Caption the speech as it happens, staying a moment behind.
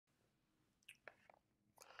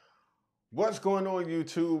What's going on,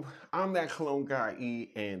 YouTube? I'm that cologne guy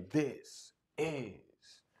E, and this is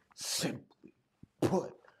Simply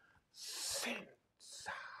Put Sense.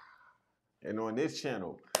 And on this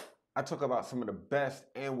channel, I talk about some of the best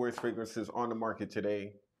and worst fragrances on the market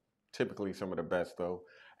today. Typically, some of the best, though.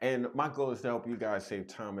 And my goal is to help you guys save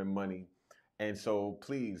time and money. And so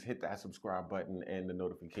please hit that subscribe button and the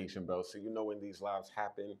notification bell so you know when these lives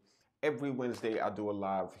happen. Every Wednesday, I do a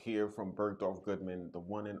live here from Bergdorf Goodman, the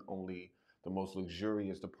one and only, the most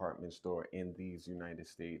luxurious department store in these United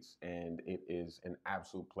States. And it is an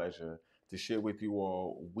absolute pleasure to share with you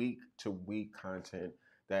all week to week content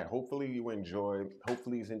that hopefully you enjoy,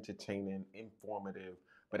 hopefully is entertaining, informative.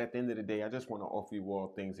 But at the end of the day, I just want to offer you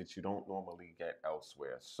all things that you don't normally get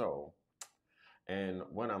elsewhere. So, and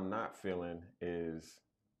what I'm not feeling is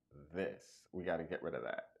this. We got to get rid of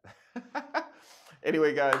that.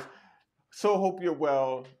 Anyway, guys, so hope you're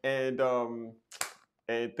well, and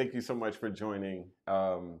thank you so much for joining.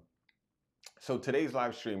 So today's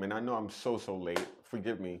live stream, and I know I'm so late.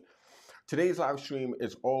 Forgive me. Today's live stream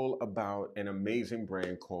is all about an amazing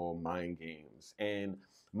brand called Mind Games. And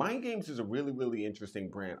Mind Games is a really interesting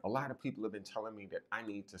brand. A lot of people have been telling me that I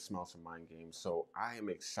need to smell some Mind Games. So I am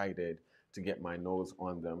excited to get my nose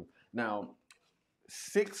on them. Now,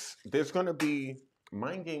 there's going to be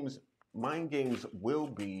Mind Games will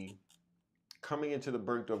be coming into the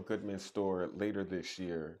Bergdorf Goodman store later this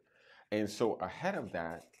year. And so ahead of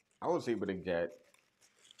that, I was able to get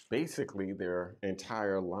basically their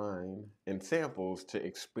entire line and samples to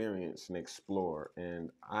experience and explore.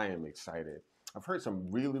 And I am excited. I've heard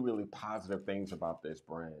some really positive things about this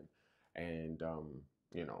brand. And,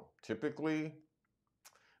 typically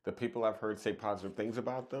the people I've heard say positive things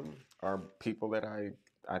about them are people that I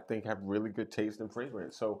think have really good taste in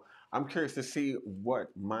fragrance. So I'm curious to see what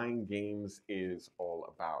Mind Games is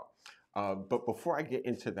all about. But before I get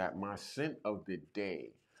into that, my scent of the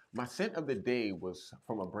day. My scent of the day was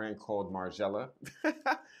from a brand called Margiela.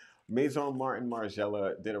 Maison Martin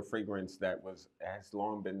Margiela did a fragrance that has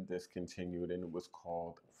long been discontinued, and it was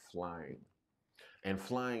called Flying. And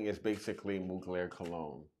Flying is basically Mugler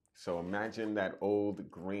cologne. So imagine that old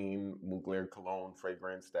green Mugler cologne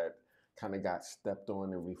fragrance that kind of got stepped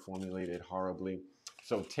on and reformulated horribly.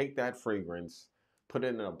 So take that fragrance, put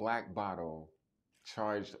it in a black bottle,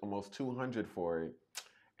 charged almost 200 for it,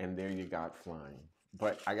 and there you got Flying.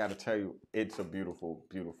 But I got to tell you, it's a beautiful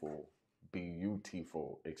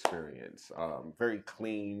experience. Very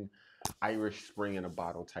clean, Irish Spring in a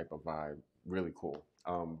bottle type of vibe. Really cool.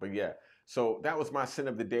 But yeah, so that was my scent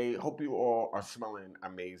of the day. Hope you all are smelling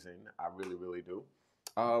amazing. I really do.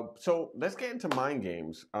 So let's get into Mind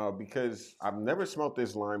Games because I've never smelled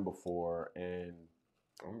this line before, and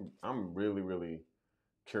I'm really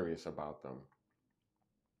curious about them.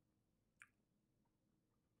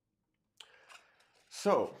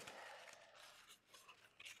 So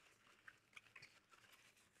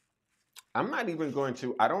I'm not even going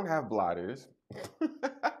to, I don't have blotters,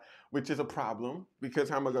 which is a problem because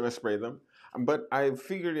how am I going to spray them? But I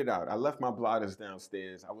figured it out. I left my blotters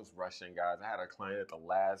downstairs. I was rushing, guys. I had a client at the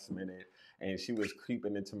last minute and she was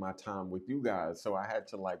creeping into my time with you guys. So I had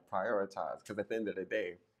to like prioritize because at the end of the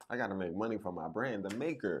day, I got to make money for my brand, the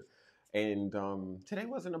maker. And today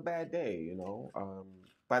wasn't a bad day.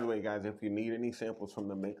 By the way, guys, if you need any samples from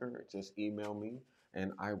the maker, just email me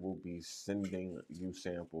and I will be sending you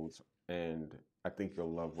samples, and I think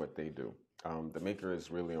you'll love what they do. The maker is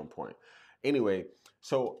really on point. Anyway,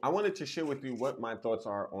 so I wanted to share with you what my thoughts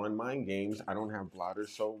are on Mind Games. I don't have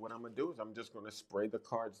blotters, so what I'm gonna do is I'm just gonna spray the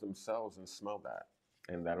cards themselves and smell that,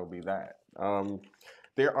 and that'll be that.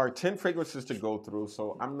 There are 10 fragrances to go through,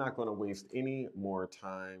 so I'm not gonna waste any more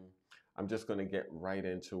time. I'm just gonna get right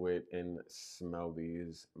into it and smell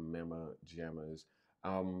these Mama Jammas.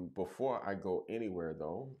 Before I go anywhere,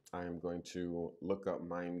 though, I am going to look up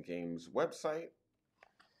Mind Games' website,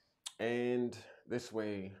 and this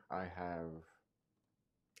way I have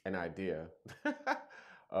an idea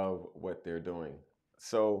of what they're doing.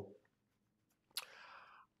 So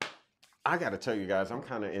I got to tell you guys, I'm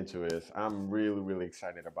kind of into this. I'm really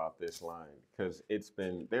excited about this line because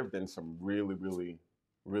there have been some really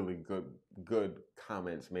good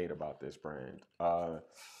comments made about this brand.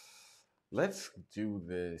 Let's do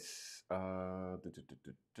this.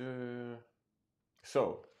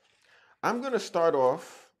 So I'm going to start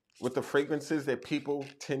off with the fragrances that people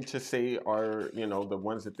tend to say are, the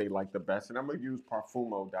ones that they like the best. And I'm going to use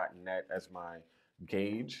parfumo.net as my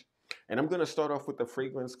gauge. And I'm going to start off with the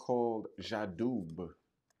fragrance called Jadoub.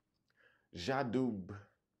 Jadoub.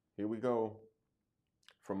 Here we go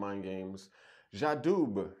from Mind Games.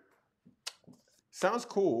 Jadoub. Sounds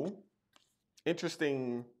cool.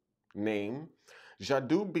 Interesting Name.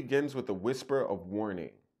 Jadoub begins with a whisper of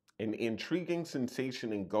warning. An intriguing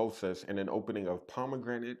sensation engulfs us in an opening of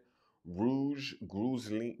pomegranate,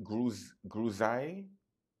 groseille,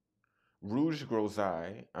 rouge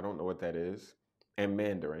groseille, I don't know what that is, and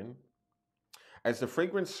mandarin, as the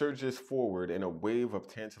fragrance surges forward in a wave of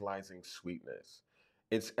tantalizing sweetness.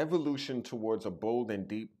 Its evolution towards a bold and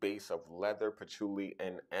deep base of leather, patchouli,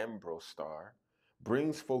 and ambrostar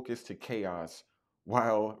brings focus to chaos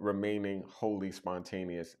while remaining wholly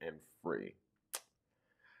spontaneous and free.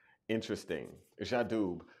 Interesting.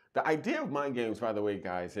 Jadoub. The idea of mind games, by the way,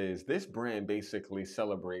 guys, is this brand basically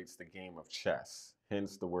celebrates the game of chess,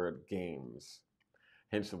 hence the word games.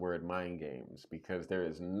 Hence the word mind games, because there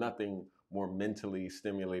is nothing more mentally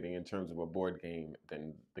stimulating in terms of a board game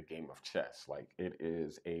than the game of chess. Like, it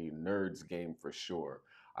is a nerd's game for sure.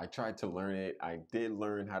 I tried to learn it. I did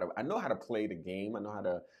learn how to, I know how to play the game. I know how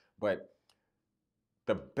to, but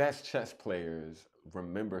the best chess players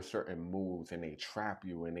remember certain moves and they trap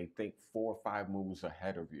you and they think 4 or 5 moves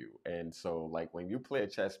ahead of you. And so, like, when you play a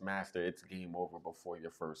chess master, it's game over before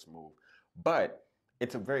your first move. But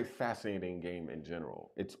it's a very fascinating game in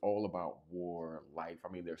general. It's all about war, life. I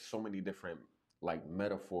mean, there's so many different like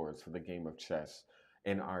metaphors for the game of chess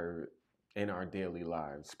in our daily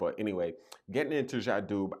lives. But anyway, getting into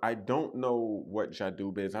Jadoub, I don't know what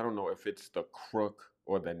Jadoub is. I don't know if it's the crook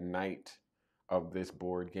or the knight of this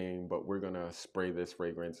board game, but we're gonna spray this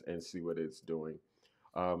fragrance and see what it's doing.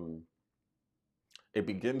 Um, it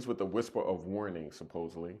begins with a whisper of warning,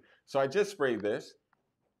 supposedly. So I just sprayed this.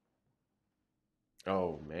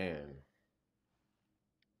 Oh man,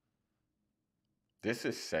 this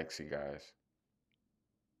is sexy, guys.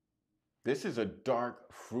 This is a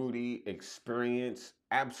dark, fruity experience.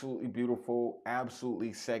 Absolutely beautiful,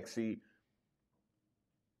 absolutely sexy.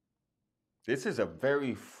 This is a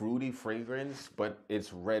very fruity fragrance, but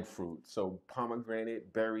it's red fruit. So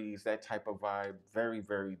pomegranate, berries, that type of vibe. Very,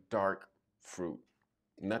 very dark fruit.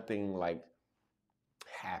 Nothing like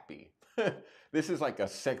happy. This is like a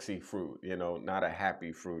sexy fruit, you know, not a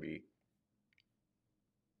happy fruity.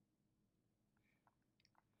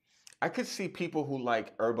 I could see people who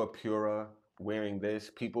like Herba Pura wearing this,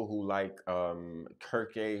 people who like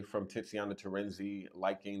Kirke from Tiziana Terenzi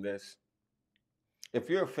liking this. If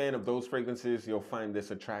you're a fan of those fragrances, you'll find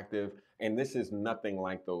this attractive. And this is nothing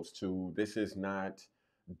like those two. This is not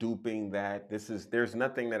duping that. There's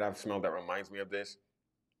nothing that I've smelled that reminds me of this.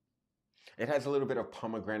 It has a little bit of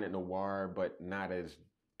pomegranate noir, but not as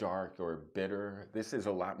dark or bitter. This is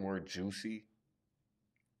a lot more juicy.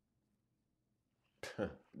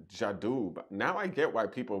 Jadoub. Now I get why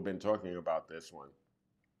people have been talking about this one.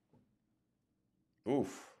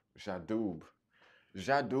 Oof, Jadoub.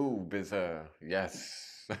 Jadoub is a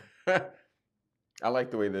yes. I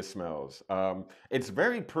like the way this smells. It's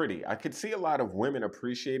very pretty. I could see a lot of women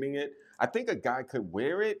appreciating it. I think a guy could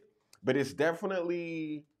wear it, but it's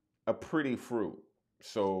definitely a pretty fruit.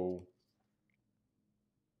 So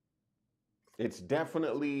it's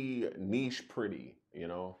definitely niche pretty, you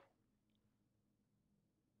know.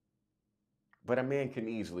 But a man can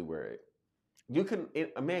easily wear it.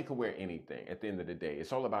 A man can wear anything at the end of the day.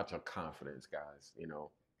 It's all about your confidence, guys, you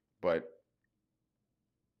know. But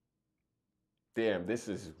damn, this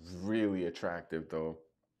is really attractive though.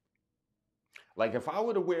 Like if I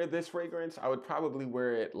were to wear this fragrance, I would probably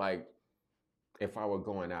wear it like if I were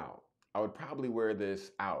going out. I would probably wear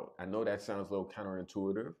this out. I know that sounds a little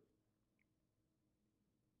counterintuitive,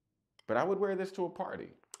 but I would wear this to a party.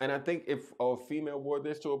 And I think if a female wore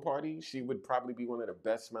this to a party, she would probably be one of the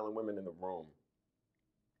best smelling women in the room,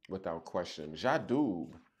 without question.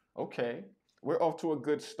 Jadoub. Okay. We're off to a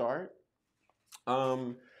good start.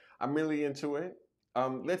 Um, I'm really into it.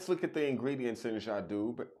 Let's look at the ingredients in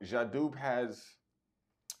Jadoub. Jadoub has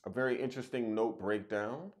a very interesting note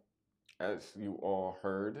breakdown, as you all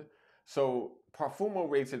heard. So Parfumo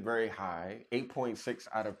rates it very high, 8.6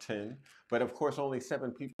 out of 10. But of course, only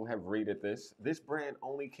 7 people have rated this. This brand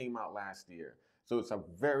only came out last year. So it's a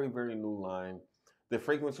very, very new line. The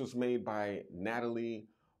fragrance was made by Natalie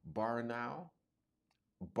Barnau,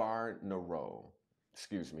 Barnaro,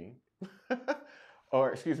 excuse me.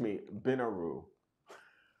 Or excuse me, Benaru.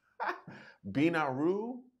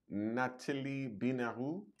 Binaru, Natalie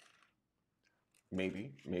Binaru.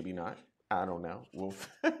 Maybe, maybe not. I don't know.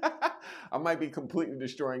 I might be completely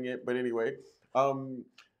destroying it, but anyway. Um,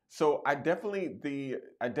 so I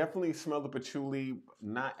definitely smell the patchouli,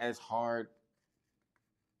 not as hard.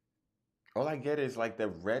 All I get is like the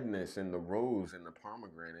redness and the rose and the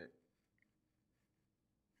pomegranate.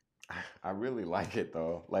 I really like it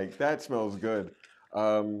though. Like that smells good.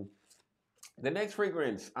 Um, The next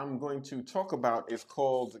fragrance I'm going to talk about is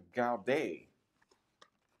called Gaudet.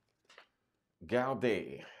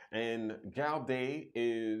 Gaudet. And Gaudet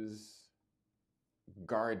is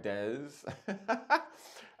Gardez.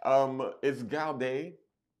 It's Gaudet.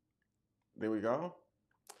 There we go.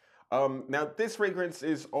 Now, this fragrance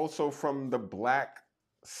is also from the black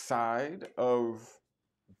side of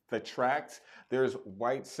the tracks. There's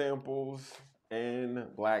white samples and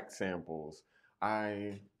black samples.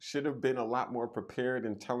 I should have been a lot more prepared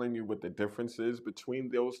in telling you what the differences between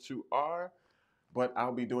those two are, but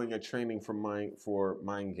I'll be doing a training for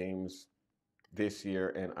Mind Games this year,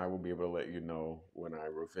 and I will be able to let you know when I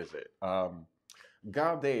revisit.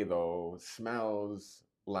 Gaudet, though, smells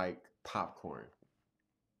like popcorn.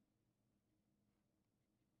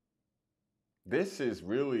 This is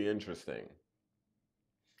really interesting.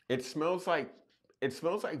 It smells like it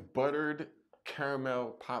smells like buttered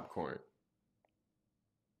caramel popcorn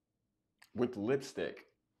with lipstick.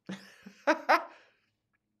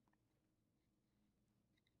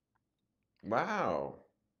 Wow.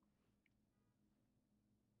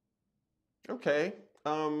 Okay.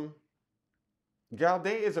 Um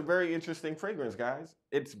Gaudet is a very interesting fragrance, guys.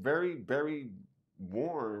 It's very, very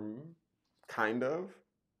warm, kind of,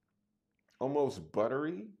 almost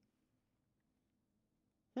buttery.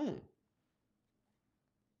 Hmm.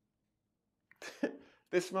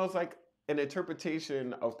 This smells like an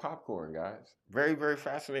interpretation of popcorn, guys. Very, very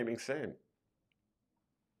fascinating scent.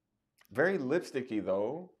 Very lipsticky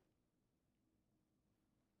though.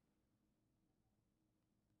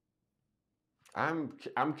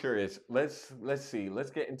 I'm curious. Let's see. Let's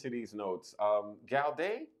get into these notes.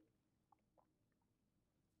 Gaudet.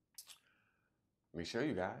 Let me show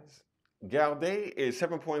you guys. Gaudet is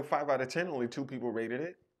 7.5 out of 10. Only two people rated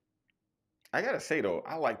it. I gotta say though,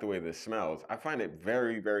 I like the way this smells. I find it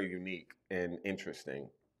very, very unique and interesting.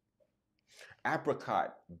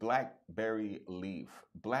 Apricot, blackberry leaf,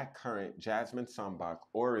 blackcurrant, jasmine sambac,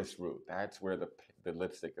 orris root. That's where the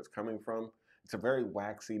lipstick is coming from. It's a very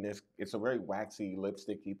waxiness. It's a very waxy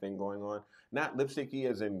lipsticky thing going on. Not lipsticky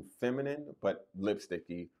as in feminine, but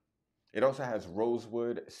lipsticky. It also has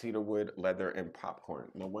rosewood, cedarwood, leather, and popcorn.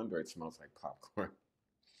 No wonder it smells like popcorn.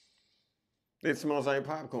 It smells like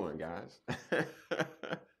popcorn, guys.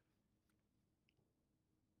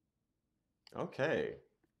 Okay.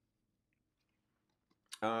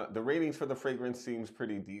 The ratings for the fragrance seems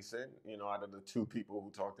pretty decent, out of the two people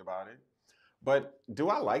who talked about it. But do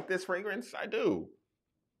I like this fragrance? I do.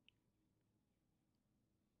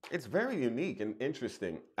 It's very unique and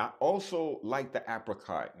interesting. I also like the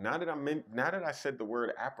apricot. Now that I said the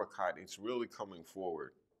word apricot, it's really coming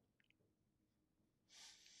forward.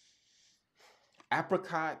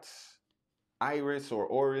 Apricots, iris or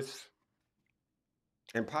orris,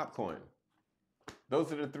 and popcorn.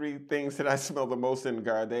 Those are the three things that I smell the most in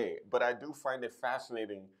Garde. But I do find it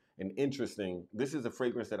fascinating and interesting. This is a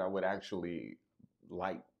fragrance that I would actually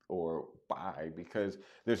like or buy because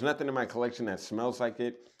there's nothing in my collection that smells like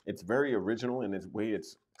it. It's very original in its way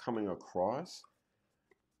it's coming across.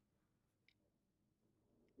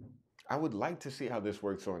 I would like to see how this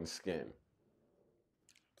works on skin.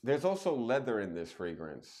 There's also leather in this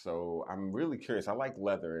fragrance, so I'm really curious. I like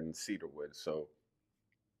leather and cedarwood, so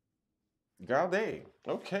Garde.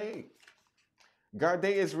 Okay. Garde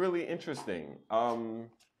is really interesting.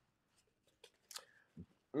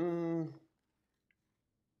 Mm,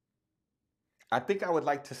 I think I would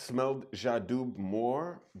like to smell Jadoub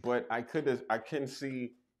more, but I can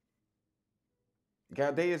see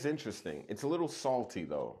Garde is interesting. It's a little salty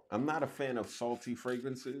though. I'm not a fan of salty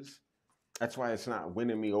fragrances. That's why it's not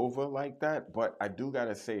winning me over like that. But I do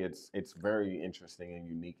gotta say it's very interesting and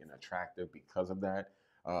unique and attractive because of that.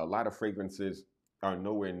 A lot of fragrances are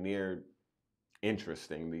nowhere near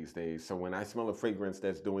interesting these days. So when I smell a fragrance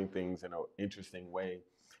that's doing things in an interesting way,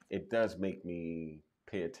 it does make me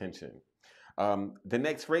pay attention. The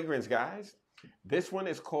next fragrance, guys, this one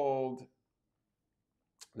is called,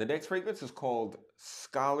 the next fragrance is called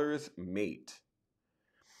Scholar's Mate.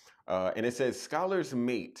 And it says, Scholar's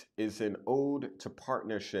Mate is an ode to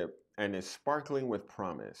partnership and is sparkling with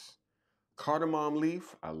promise. Cardamom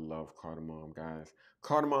leaf, I love cardamom, guys.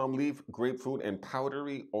 Cardamom leaf, grapefruit, and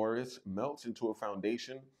powdery orris melts into a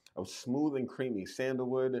foundation of smooth and creamy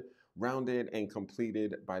sandalwood, rounded and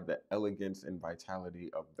completed by the elegance and vitality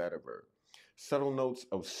of vetiver. Subtle notes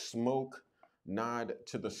of smoke nod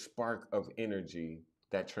to the spark of energy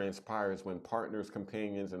that transpires when partners,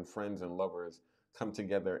 companions, and friends and lovers come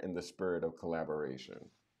together in the spirit of collaboration.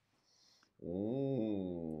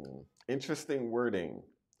 Interesting wording.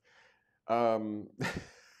 Um,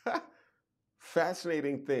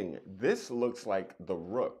 Fascinating thing. This looks like the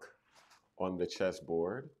rook on the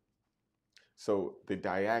chessboard. So the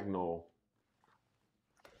diagonal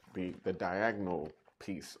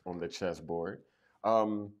piece on the chessboard.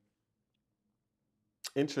 Um,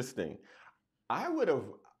 Interesting. I would have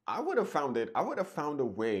I would have found a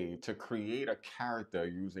way to create a character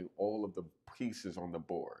using all of the pieces on the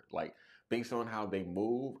board. Like based on how they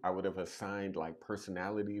move, I would have assigned like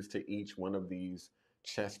personalities to each one of these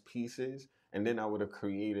chess pieces, and then I would have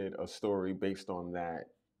created a story based on that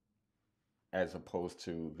as opposed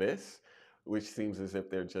to this, which seems as if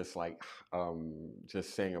they're just like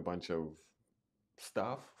just saying a bunch of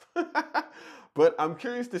stuff. But I'm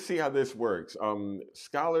curious to see how this works.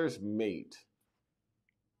 Scholar's mate.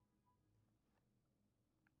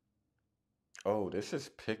 Oh, this is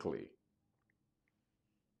pickly.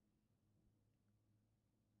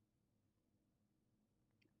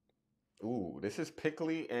 Ooh, this is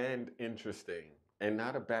pickly and interesting, and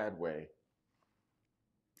not a bad way.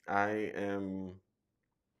 I am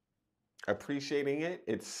appreciating it.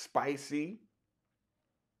 It's spicy,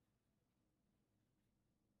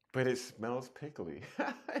 but it smells pickly.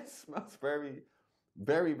 It smells very,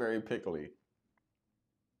 very, very pickly.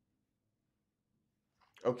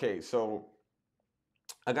 Okay, so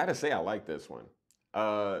I gotta say, I like this one.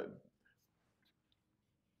 Uh,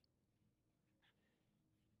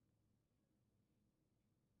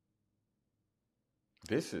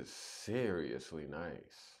 this is seriously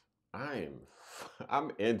nice. I'm,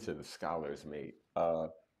 I'm into the Scholar's Mate.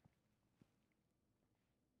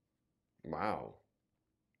 Wow.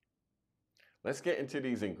 Let's get into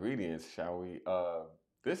these ingredients, shall we?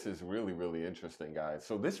 This is really, really interesting, guys.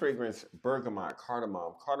 So this fragrance, bergamot,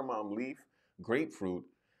 cardamom leaf, grapefruit,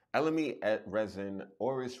 elemi resin,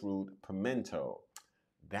 orris root, pimento.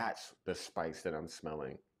 That's the spice that I'm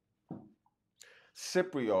smelling.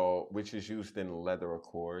 Cypriol, which is used in leather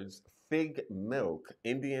accords, fig milk,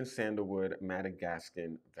 Indian sandalwood,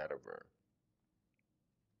 Madagascan vetiver.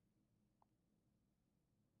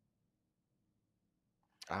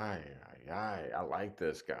 I like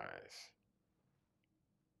this, guys.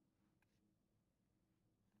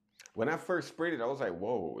 When I first sprayed it, I was like,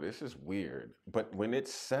 whoa, this is weird. But when it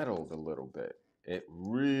settled a little bit, it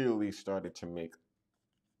really started to make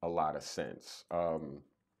a lot of sense.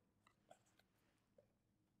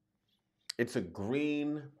 It's a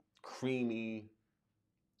green, creamy,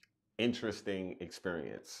 interesting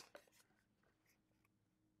experience.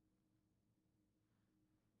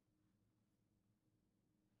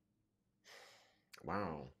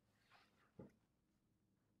 Wow.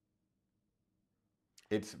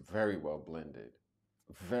 It's very well blended.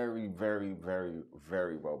 Very, very, very,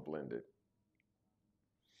 very well blended.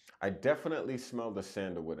 I definitely smell the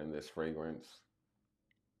sandalwood in this fragrance.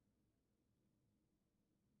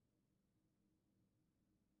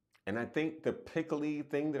 And I think the pickly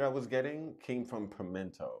thing that I was getting came from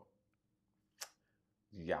pimento.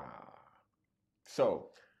 Yeah. So,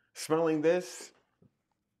 smelling this,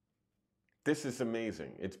 this is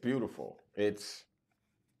amazing. It's beautiful.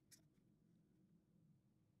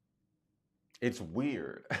 It's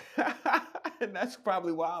weird. And that's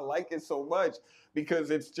probably why I like it so much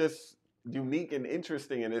because it's just unique and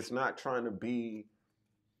interesting and it's not trying to be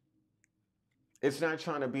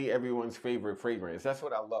everyone's favorite fragrance. That's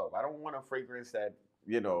what I love. I don't want a fragrance that,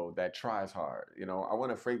 that tries hard. I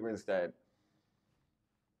want a fragrance that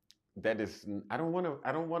is I don't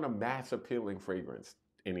want a mass appealing fragrance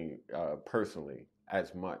any personally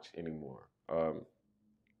as much anymore.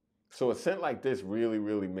 So a scent like this really,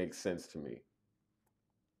 really makes sense to me.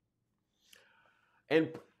 And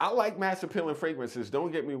I like mass appealing fragrances.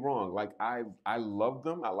 Don't get me wrong. Like I love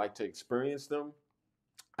them. I like to experience them.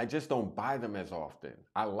 I just don't buy them as often.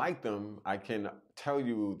 I like them. I can tell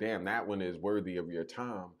you, damn, that one is worthy of your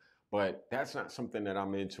time. But that's not something that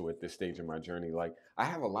I'm into at this stage of my journey. Like I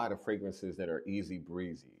have a lot of fragrances that are easy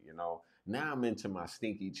breezy. Now I'm into my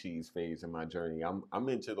stinky cheese phase in my journey. I'm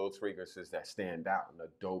into those fragrances that stand out in a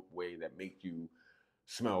dope way that make you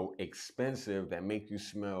smell expensive, that make you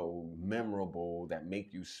smell memorable, that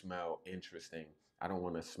make you smell interesting. I don't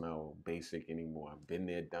want to smell basic anymore. I've been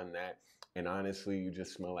there, done that. And honestly, you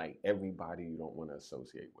just smell like everybody you don't want to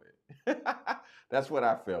associate with. That's what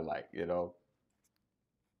I feel like.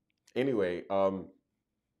 Anyway,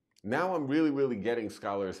 now I'm really, really getting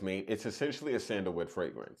Scholar's Mate. It's essentially a sandalwood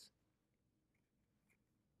fragrance.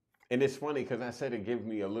 And it's funny because I said it gives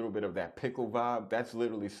me a little bit of that pickle vibe. That's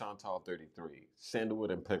literally Santal 33,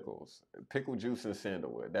 sandalwood and pickles. Pickle juice and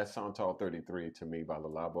sandalwood. That's Santal 33 to me by Le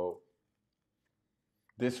Labo.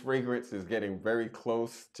 This fragrance is getting very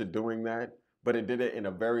close to doing that, but it did it in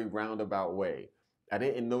a very roundabout way. I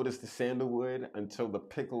didn't notice the sandalwood until the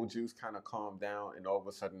pickle juice kind of calmed down, and all of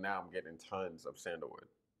a sudden now I'm getting tons of sandalwood,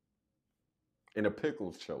 and the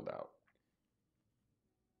pickles chilled out.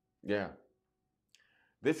 Yeah,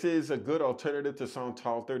 this is a good alternative to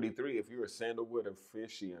Santal 33. If you're a sandalwood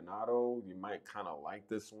aficionado, you might kind of like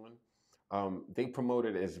this one. They promote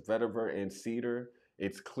it as vetiver and cedar.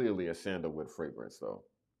 It's clearly a sandalwood fragrance, though.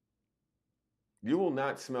 You will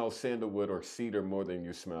not smell sandalwood or cedar more than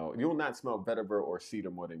you smell. You will not smell vetiver or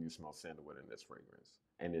cedar more than you smell sandalwood in this fragrance,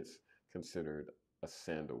 and it's considered a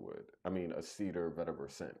sandalwood. I mean, a cedar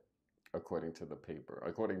vetiver scent, according to the paper.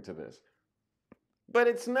 According to this, but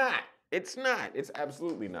it's not. It's not. It's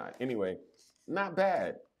absolutely not. Anyway, not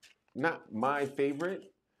bad. Not my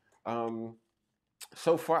favorite. Um,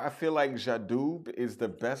 so far, I feel like Jadoub is the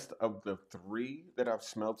best of the three that I've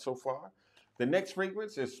smelled so far. The next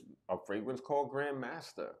fragrance is a fragrance called Grand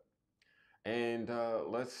Master. And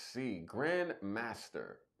let's see, Grand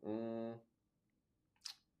Master.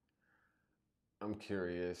 I'm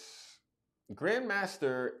curious. Grand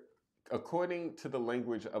Master, according to the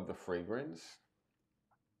language of the fragrance,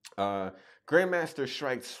 uh, Grandmaster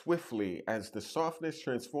strikes swiftly as the softness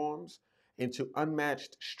transforms into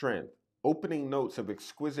unmatched strength. Opening notes of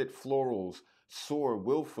exquisite florals soar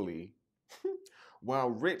willfully, while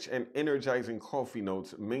rich and energizing coffee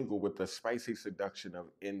notes mingle with the spicy seduction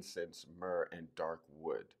of incense, myrrh, and dark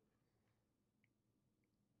wood.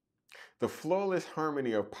 The flawless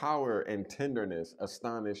harmony of power and tenderness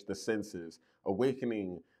astonish the senses,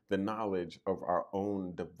 awakening the knowledge of our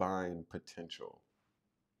own divine potential.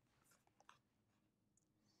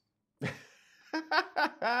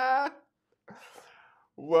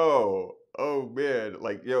 Whoa. Oh man.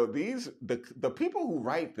 Like, yo, the people who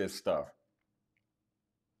write this stuff,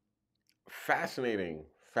 fascinating.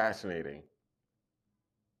 Fascinating.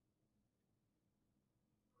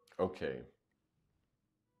 Okay.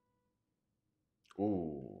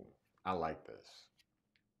 Ooh, I like this.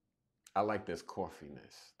 I like this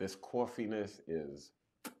coffeeness. This coffeeness is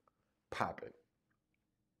popping.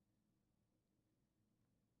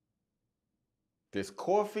 This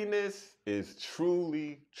coffeeness is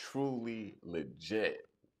truly, truly legit.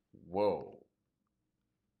 Whoa.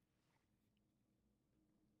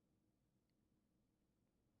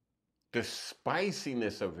 The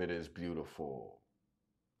spiciness of it is beautiful.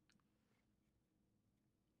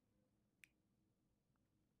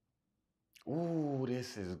 Ooh,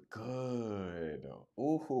 this is good.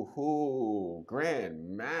 Ooh, hoo, hoo.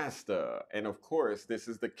 Grand Master. And of course, this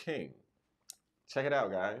is the king. Check it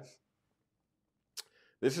out, guys.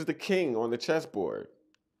 This is the king on the chessboard.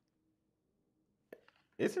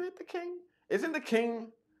 Isn't it the king? Isn't the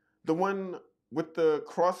king the one with the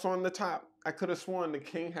cross on the top? I could have sworn the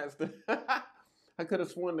king has the. I could have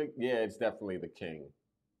sworn the. Yeah, it's definitely the king.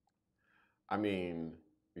 I mean,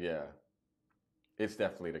 yeah, it's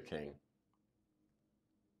definitely the king.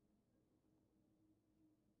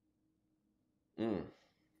 Mm.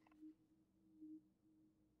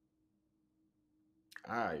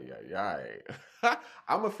 Ay, ay, ay.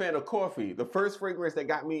 I'm a fan of coffee. The first fragrance that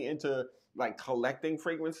got me into like collecting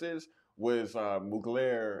fragrances was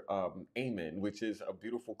Mugler Amen, which is a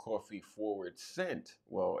beautiful coffee forward scent.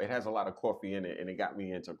 Well, it has a lot of coffee in it, and it got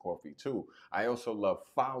me into coffee too. I also love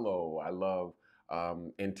Follow. I love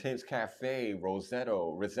Intense Cafe,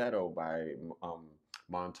 Rosetto by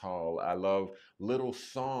Montal. I love Little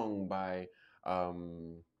Song by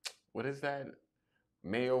um, what is that?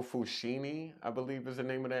 Mayo Fushimi, I believe is the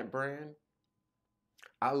name of that brand.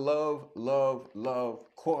 I love, love, love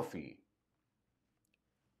coffee.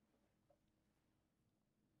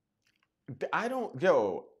 I don't,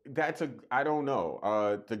 yo, I don't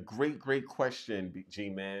know. The great, great question, G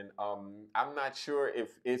Man. I'm not sure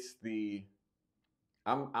if it's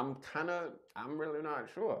I'm really not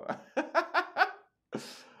sure.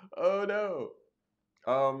 Oh no.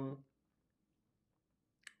 Um,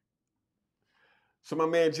 so my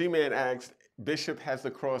man G Man asked, Bishop has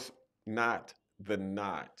the cross, not the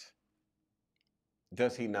knot.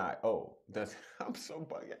 Does he not? Oh, does I'm so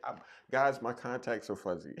bugging. Guys, my contacts are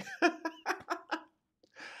fuzzy.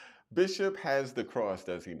 Bishop has the cross,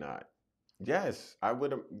 does he not? Yes, I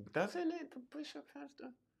would have. Doesn't it? The bishop has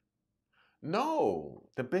the. No,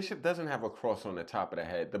 the bishop doesn't have a cross on the top of the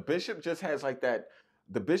head. The bishop just has like that.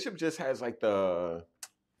 The bishop just has like the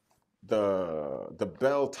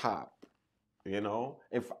bell top. You know,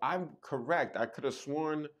 if I'm correct, I could have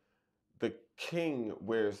sworn the king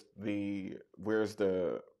wears the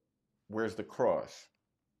cross.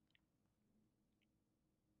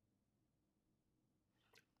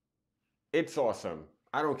 It's awesome.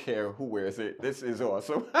 I don't care who wears it. This is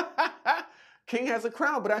awesome. King has a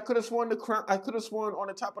crown, but I could have sworn the crown. I could have sworn on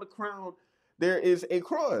the top of the crown there is a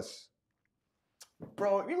cross.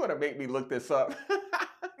 Bro, you gonna make me look this up?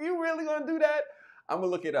 You really gonna do that? I'm gonna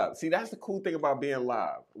look it up. See, that's the cool thing about being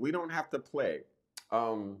live. We don't have to play.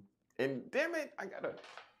 Um, and damn it, I gotta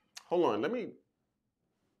hold on. Let me.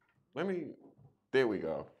 There we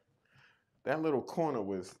go. That little corner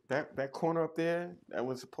was that corner up there. That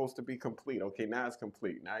was supposed to be complete. Okay, now it's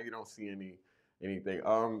complete. Now you don't see anything.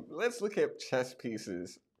 Let's look at chess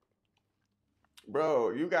pieces, bro.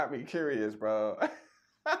 You got me curious, bro.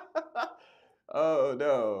 Oh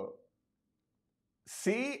no.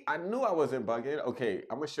 See, I knew I wasn't bugging. Okay,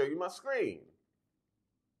 I'm gonna show you my screen.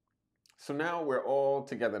 So now we're all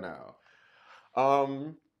together now.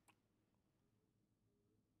 Um,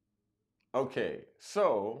 okay,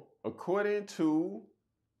 so according to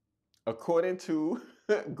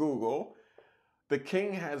Google, the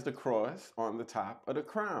king has the cross on the top of the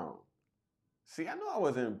crown. See, I knew I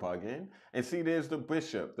wasn't bugging. And see, there's the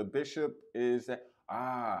bishop. The bishop is that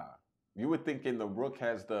you were thinking the rook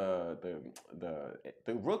has the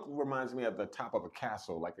rook reminds me of the top of a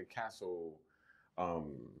castle, like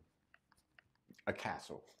um, a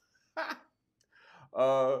castle.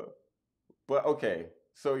 uh, but okay,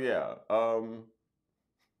 so yeah,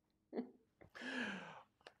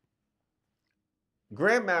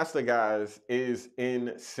 Grandmaster guys is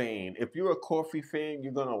insane. If you're a coffee fan,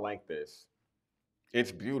 you're gonna like this.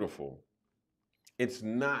 It's beautiful. It's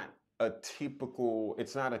not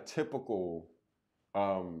it's not a typical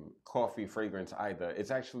coffee fragrance either. It's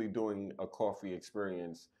actually doing a coffee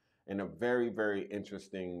experience in a very, very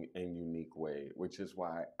interesting and unique way, which is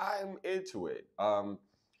why I'm into it. I'm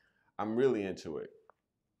really into it.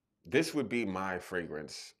 This would be my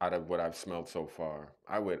fragrance out of what I've smelled so far.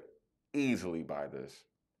 I would easily buy this.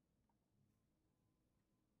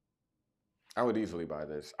 I would easily buy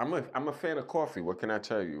this. I'm a fan of coffee. What can I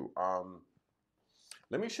tell you?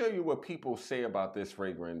 Let me show you what people say about this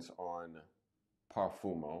fragrance on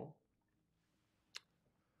Parfumo.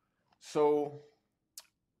 So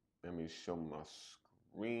let me show my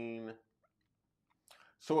screen.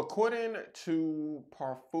 So according to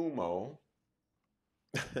Parfumo,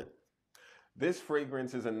 this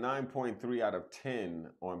fragrance is a 9.3 out of 10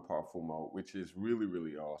 on Parfumo, which is really,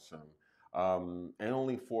 really awesome. And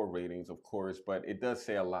only 4 ratings, of course, but it does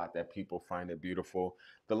say a lot that people find it beautiful.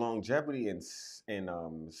 The longevity and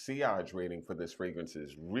sillage rating for this fragrance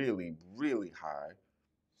is really, really high.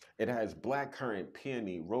 It has blackcurrant,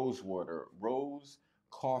 peony, rosewater, rose,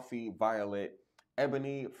 coffee, violet,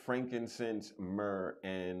 ebony, frankincense, myrrh,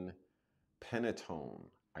 and pentatone.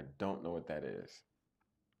 I don't know what that is.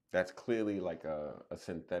 That's clearly like a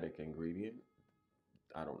synthetic ingredient.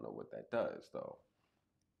 I don't know what that does though.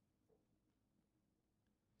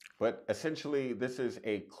 But essentially, this is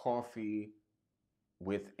a coffee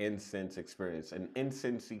with incense experience, an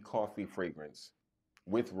incensey coffee fragrance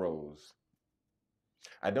with rose.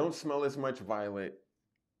 I don't smell as much violet.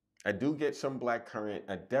 I do get some black currant.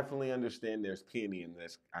 I definitely understand there's peony in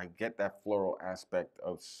this. I get that floral aspect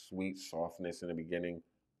of sweet softness in the beginning.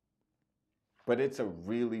 But it's a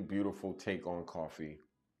really beautiful take on coffee.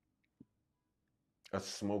 A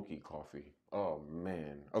smoky coffee. Oh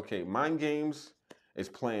man. Okay, Mind Games is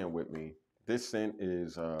playing with me. This scent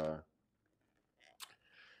is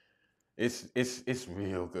it's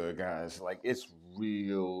real good, guys. Like it's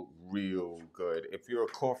real good. If you're a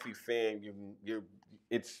coffee fan, you're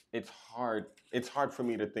it's hard for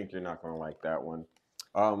me to think you're not gonna like that one.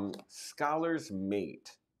 Scholar's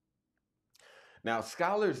Mate. Now,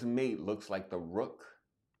 Scholar's Mate looks like the Rook.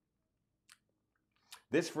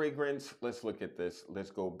 This fragrance, let's look at this. Let's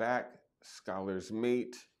go back. Scholar's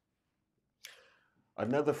Mate.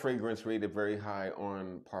 Another fragrance rated very high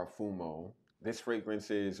on Parfumo. This fragrance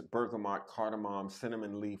is bergamot, cardamom,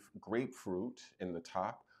 cinnamon leaf, grapefruit in the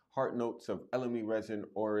top, heart notes of elemi resin,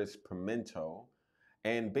 orris, pimento,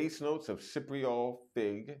 and base notes of cypriol,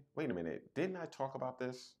 fig. Wait a minute, didn't I talk about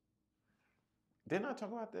this? Didn't I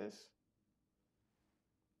talk about this?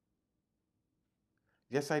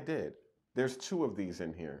 Yes, I did. There's 2 of these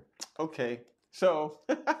in here. Okay, so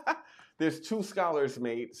there's 2 Scholars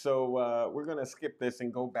Mate. So we're gonna skip this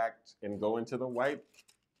and go back and go into the white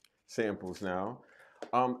samples now.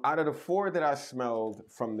 Out of the 4 that I smelled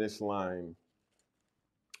from this line,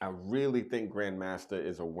 I really think Grandmaster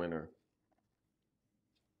is a winner.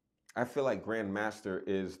 I feel like Grandmaster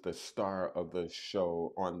is the star of the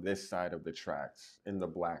show on this side of the tracks in the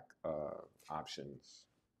black options.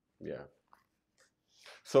 Yeah.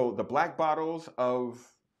 So the black bottles of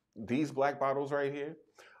these black bottles right here,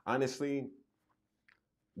 honestly,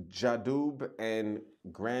 Jadub and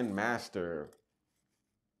Grandmaster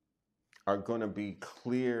are going to be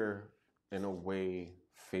clear in a way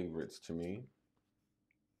favorites to me.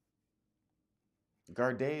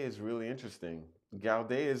 Gardet is really interesting.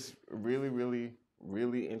 Gaudet is really, really,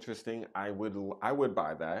 really interesting. I would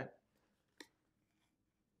buy that.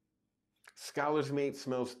 Scholar's Mate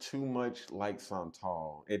smells too much like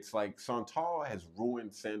Santal. It's like Santal has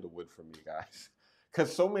ruined sandalwood for me, guys.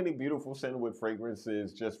 Because so many beautiful sandalwood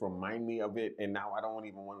fragrances just remind me of it, and now I don't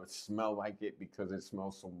even want to smell like it because it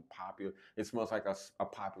smells so popular. It smells like a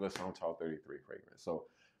popular Santal 33 fragrance. So,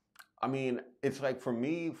 I mean, it's like for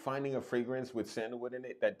me, finding a fragrance with sandalwood in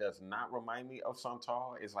it that does not remind me of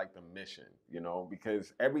Santal is like the mission,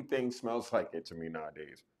 because everything smells like it to me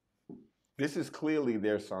nowadays. This is clearly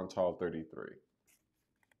their Santal 33.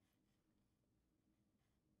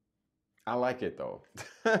 I like it though.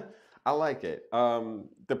 I like it.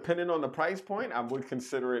 Depending on the price point, I would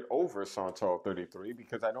consider it over Santal 33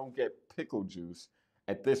 because I don't get pickle juice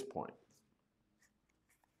at this point.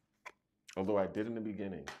 Although I did in the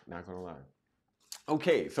beginning, not gonna lie.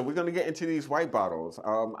 Okay, so we're gonna get into these white bottles.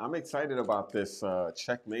 I'm excited about this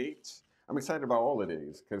checkmate. I'm excited about all of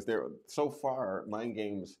these because they're so far. Mind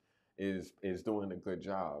Games is doing a good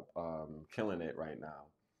job, killing it right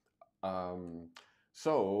now. Um,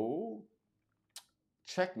 so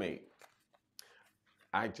checkmate.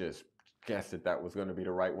 I just guessed that was going to be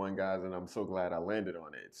the right one, guys, and I'm so glad I landed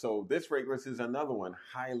on it. So this fragrance is another one,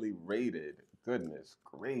 highly rated. Goodness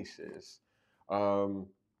gracious. I'm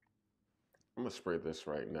gonna spray this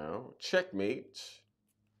right now. Checkmate.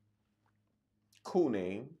 Cool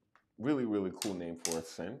name. Really, really cool name for a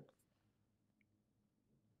scent.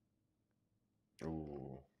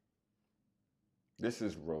 Ooh. This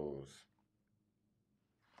is rose.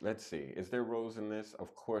 Let's see. Is there rose in this?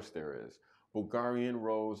 Of course there is. Bulgarian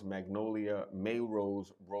rose, magnolia, May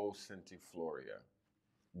rose, rose centifloria.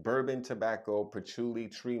 Bourbon, tobacco, patchouli,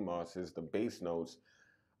 tree moss is the base notes.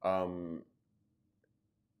 Um,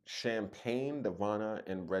 Champagne, Divana,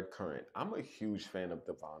 and red currant. I'm a huge fan of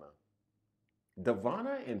Divana.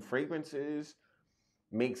 Divana in fragrances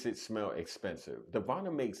makes it smell expensive.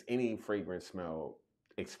 Divana makes any fragrance smell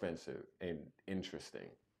expensive and interesting.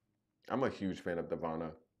 I'm a huge fan of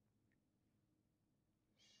Divana.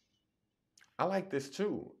 I like this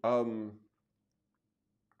too.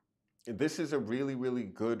 This is a really, really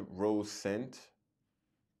good rose scent.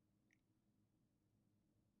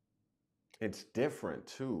 It's different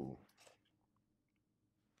too.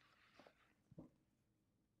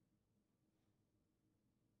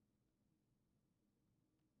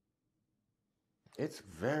 It's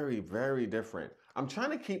very, very different. I'm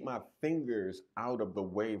trying to keep my fingers out of the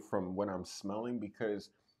way from what I'm smelling because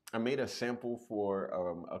I made a sample for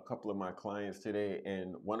a couple of my clients today.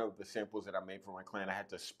 And one of the samples that I made for my client, I had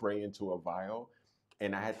to spray into a vial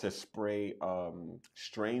and I had to spray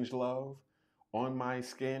Strange Love on my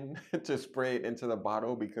skin to spray it into the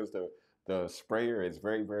bottle because the sprayer is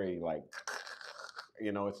very, very like,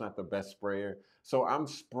 it's not the best sprayer. So I'm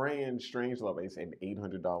spraying Strange Love. It's an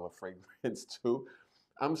 $800 fragrance too.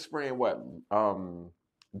 I'm spraying what?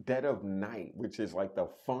 Dead of Night, which is like the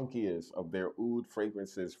funkiest of their oud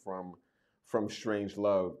fragrances from Strange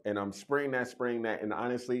Love. And I'm spraying that, and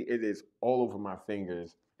honestly, it is all over my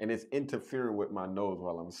fingers. And it's interfering with my nose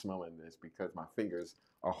while I'm smelling this because my fingers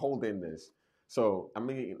are holding this. So I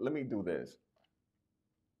mean, let me do this.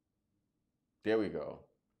 There we go.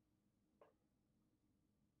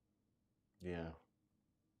 Yeah.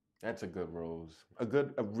 That's a good rose.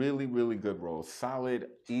 A really, really good rose. Solid,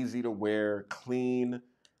 easy to wear, clean,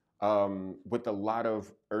 with a lot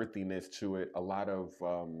of earthiness to it, a lot of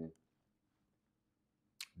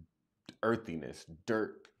earthiness,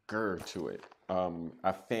 dirt, to it.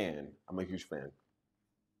 A fan. I'm a huge fan.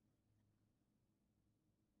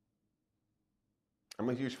 I'm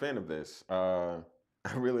a huge fan of this. I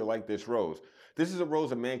really like this rose. This is a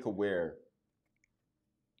rose a man could wear,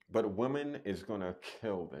 but a woman is gonna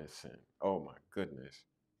kill this in. Oh my goodness.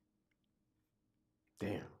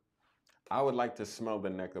 Damn. I would like to smell the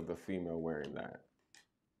neck of the female wearing that.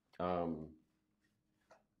 Um,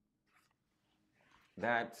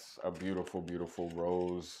 that's a beautiful, beautiful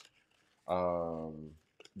rose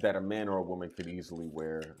that a man or a woman could easily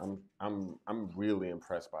wear. I'm really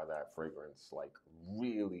impressed by that fragrance. Like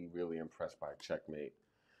really, really impressed by Checkmate.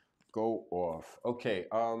 Go off. Okay.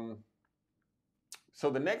 So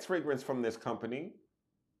the next fragrance from this company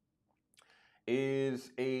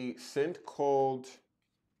is a scent called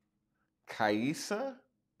Kaisa.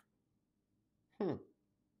 Hmm.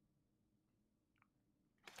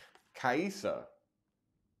 Kaisa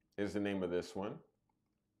is the name of this one.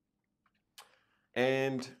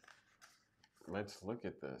 And let's look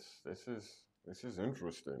at this. This is This is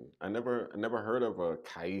interesting. I never heard of a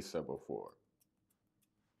Kaisa before.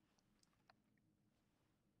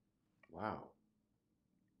 Wow.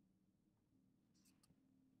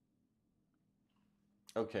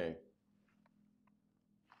 Okay.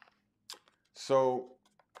 So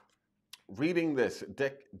reading this,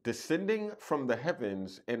 descending from the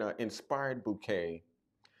heavens in an inspired bouquet,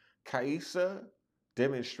 Kaisa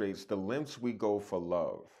demonstrates the lengths we go for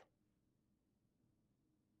love.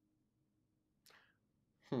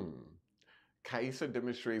 Hmm. Kaisa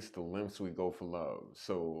demonstrates the lengths we go for love.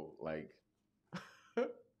 So, like,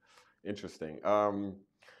 interesting.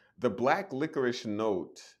 The black licorice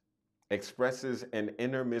note expresses an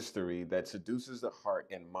inner mystery that seduces the heart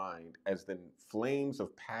and mind as the flames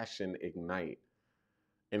of passion ignite.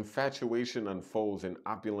 Infatuation unfolds in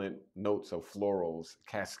opulent notes of florals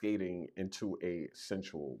cascading into a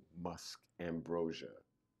sensual musk ambrosia.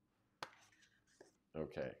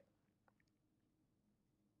 Okay.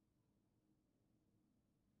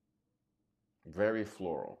 Very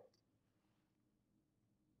floral.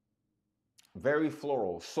 Very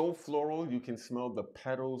floral. So floral you can smell the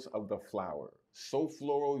petals of the flower. So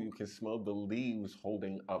floral you can smell the leaves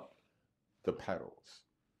holding up the petals.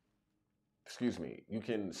 Excuse me. You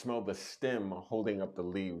can smell the stem holding up the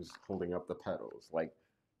leaves, holding up the petals. Like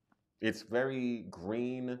it's very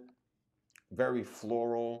green, very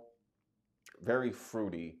floral, very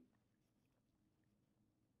fruity.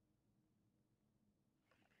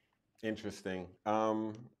 Interesting.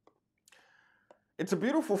 It's a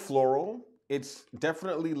beautiful floral. It's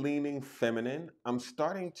definitely leaning feminine. I'm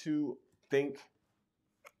starting to think,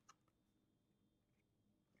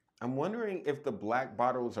 I'm wondering if the black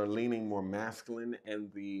bottles are leaning more masculine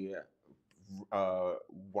and the uh,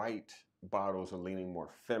 white bottles are leaning more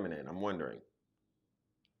feminine. I'm wondering.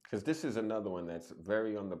 Because this is another one that's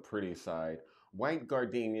very on the pretty side. White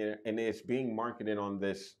gardenia, and it's being marketed on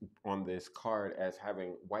this card as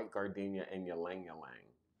having white gardenia and ylang ylang.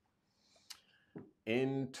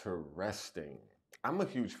 Interesting. I'm a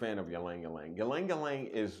huge fan of ylang ylang. Ylang ylang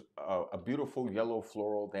is a beautiful yellow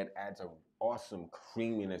floral that adds an awesome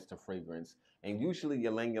creaminess to fragrance. And usually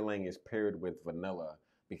ylang ylang is paired with vanilla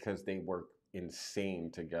because they work insane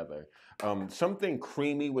together. Something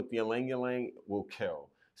creamy with ylang ylang will kill.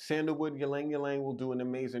 Sandalwood ylang ylang will do an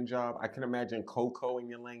amazing job. I can imagine cocoa and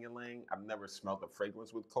ylang ylang. I've never smelled the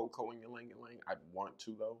fragrance with cocoa and ylang ylang. I'd want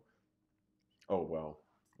to though. Oh well,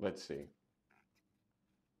 let's see.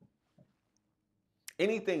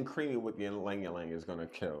 Anything creamy with ylang ylang is gonna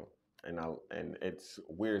kill. And it's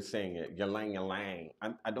weird saying it ylang ylang.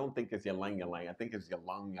 I don't think it's ylang ylang. I think it's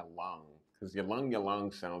ylang ylang because ylang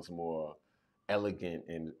ylang sounds more elegant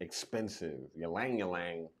and expensive. Ylang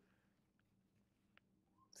ylang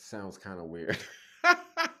sounds kind of weird.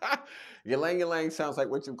 Ylang ylang sounds like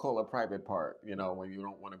what you call a private part. You know when you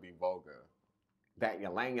don't want to be vulgar. That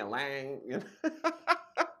ylang ylang. You know?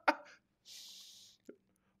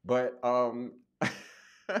 But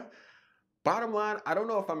bottom line, I don't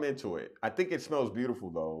know if I'm into it. I think it smells beautiful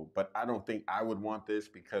though, but I don't think I would want this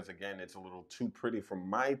because again, it's a little too pretty for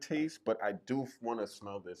my taste, but I do want to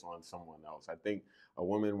smell this on someone else. I think a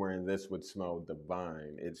woman wearing this would smell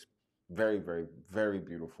divine. It's very, very, very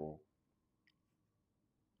beautiful.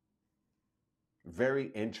 Very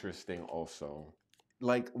interesting also.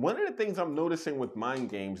 Like one of the things I'm noticing with mind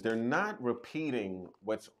games, they're not repeating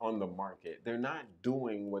what's on the market. They're not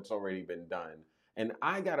doing what's already been done. And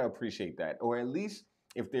I gotta appreciate that. Or at least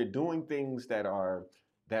if they're doing things that are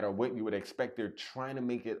what you would expect, they're trying to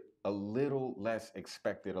make it a little less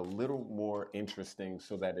expected, a little more interesting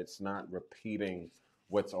so that it's not repeating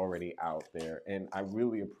what's already out there. And I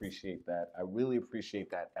really appreciate that. I really appreciate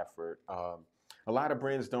that effort. A lot of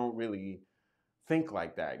brands don't really think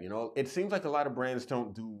like that. You know, it seems like a lot of brands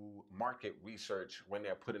don't do market research when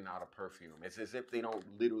they're putting out a perfume. It's as if they don't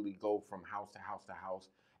literally go from house to house to house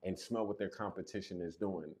and smell what their competition is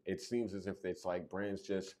doing. It seems as if it's like brands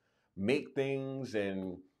just make things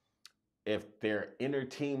and if their inner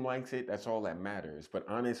team likes it, that's all that matters. But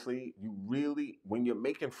honestly, you really, when you're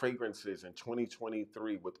making fragrances in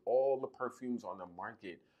 2023 with all the perfumes on the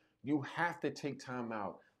market, you have to take time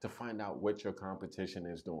out to find out what your competition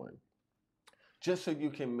is doing just so you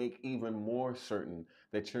can make even more certain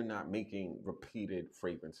that you're not making repeated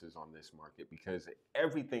fragrances on this market because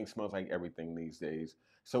everything smells like everything these days.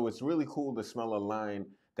 So it's really cool to smell a line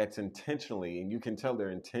that's intentionally, and you can tell they're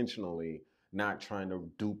intentionally not trying to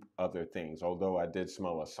dupe other things. Although I did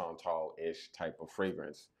smell a Santal-ish type of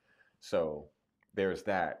fragrance. So there's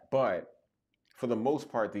that. But for the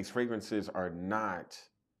most part, these fragrances are not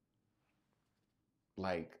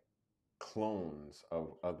like clones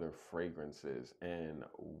of other fragrances. And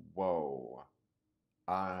whoa,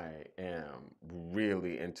 I am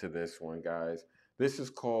really into this one, guys. This is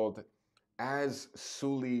called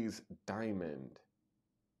Azuli's Diamond.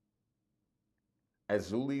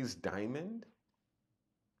 Azuli's Diamond?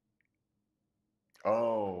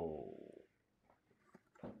 Oh.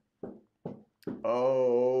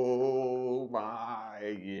 Oh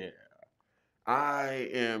my, yeah. I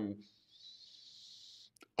am.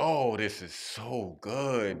 Oh, this is so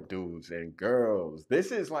good, dudes and girls.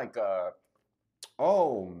 This is like a.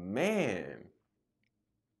 Oh man.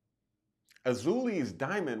 Azuli's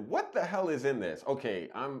Diamond. What the hell is in this? Okay,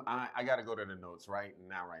 I gotta go to the notes right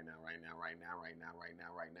now, right now, right now, right now, right now, right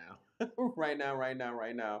now, right now. Right now, right now,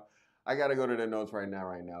 right now. I gotta go to the notes right now,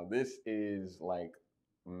 right now. This is like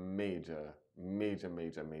major, major,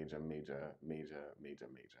 major, major, major, major, major,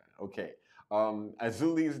 major. Okay.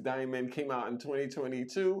 Azuli's Diamond came out in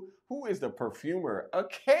 2022. Who is the perfumer?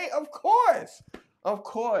 Okay, of course. Of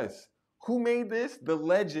course. Who made this? The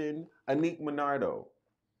legend Anique Minardo.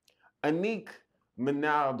 Anique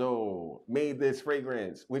Minaldo made this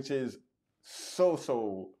fragrance, which is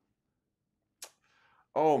so.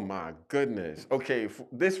 Oh my goodness. Okay,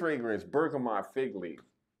 this fragrance, Bergamot Fig Leaf,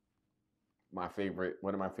 my favorite,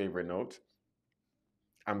 one of my favorite notes.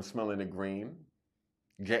 I'm smelling the green,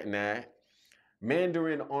 getting that.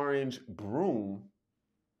 Mandarin Orange Broom,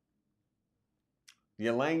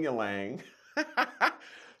 Ylang Ylang,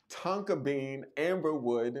 Tonka Bean,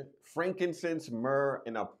 Amberwood, Frankincense, Myrrh,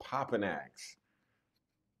 and a Papanax.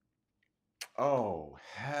 Oh,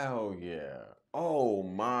 hell yeah. Oh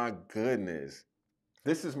my goodness.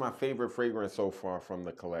 This is my favorite fragrance so far from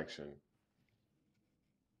the collection.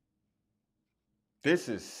 This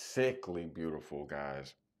is sickly beautiful,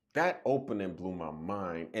 guys. That opening blew my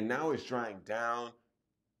mind, and now it's drying down.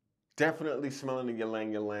 Definitely smelling the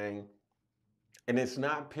ylang ylang, and it's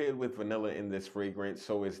not paired with vanilla in this fragrance,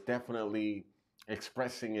 so it's definitely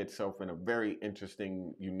expressing itself in a very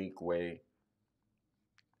interesting, unique way.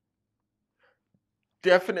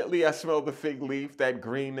 Definitely, I smell the fig leaf. That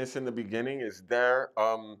greenness in the beginning is there.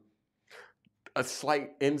 A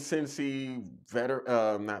slight incensey,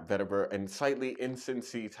 not vetiver, and slightly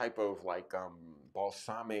incensey type of like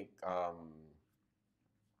balsamic.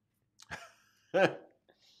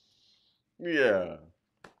 Yeah,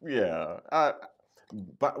 yeah.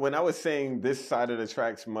 But when I was saying this side of the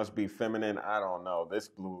tracks must be feminine, I don't know. This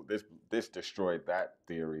destroyed that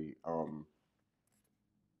theory.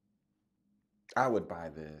 I would buy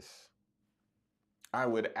this. I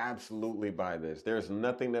would absolutely buy this. There's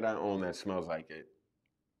nothing that I own that smells like it.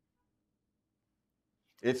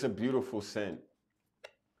 It's a beautiful scent.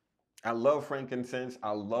 I love frankincense.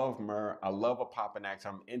 I love myrrh. I love a Papanax.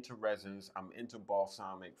 I'm into resins. I'm into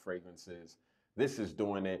balsamic fragrances. This is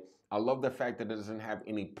doing it. I love the fact that it doesn't have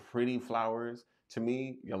any pretty flowers. To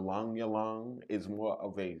me, ylang ylang is more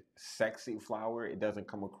of a sexy flower. It doesn't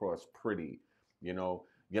come across pretty. You know,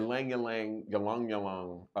 ylang ylang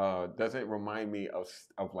doesn't remind me of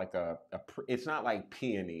like it's not like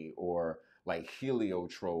peony or like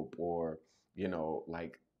heliotrope or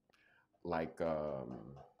like like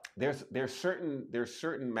there's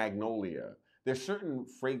certain magnolia, there's certain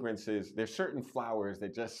fragrances, there's certain flowers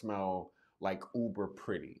that just smell like uber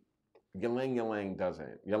pretty. Ylang ylang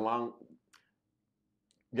doesn't. Ylang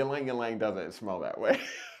ylang doesn't smell that way.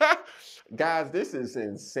 Guys, this is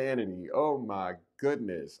insanity. Oh my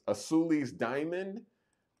goodness. Asuli's Diamond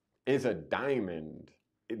is a diamond.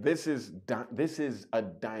 This is a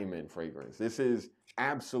diamond fragrance. This is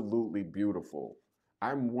absolutely beautiful.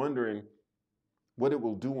 I'm wondering what it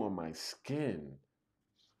will do on my skin.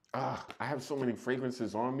 Ah, I have so many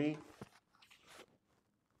fragrances on me,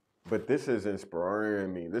 but this is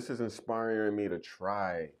inspiring me. This is inspiring me to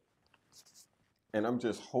try. And I'm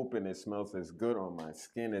just hoping it smells as good on my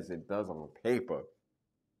skin as it does on paper.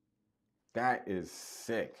 That is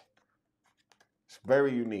sick. It's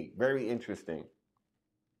very unique, very interesting.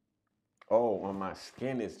 Oh, on my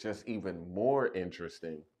skin, it's just even more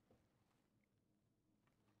interesting.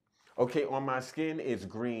 Okay, on my skin, it's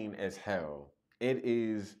green as hell. It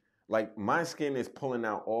is like my skin is pulling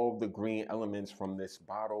out all the green elements from this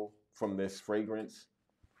bottle, from this fragrance.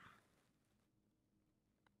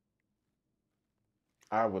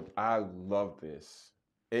 I love this.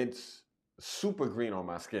 It's super green on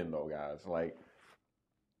my skin though, guys. Like,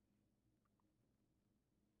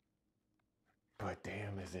 but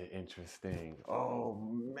damn, is it interesting. Oh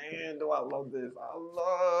man, do I love this. I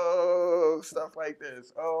love stuff like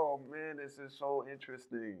this. Oh man, this is so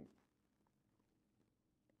interesting.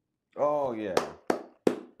 Oh yeah.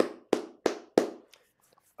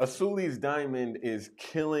 Asuli's Diamond is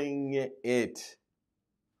killing it.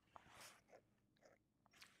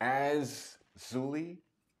 As Zuli,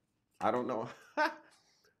 I don't know.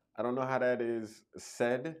 I don't know how that is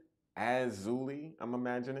said. As Zuli, I'm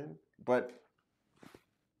imagining. But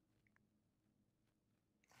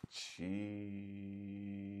jeez,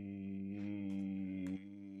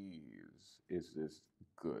 is this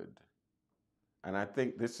good? And I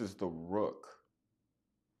think this is the rook.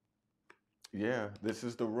 Yeah, this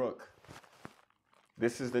is the rook.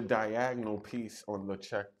 This is the diagonal piece on the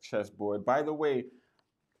chessboard. By the way,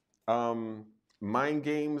 um, Mind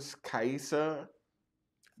Games Kaisa,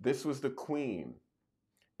 this was the queen.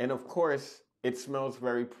 And of course, it smells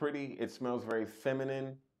very pretty. It smells very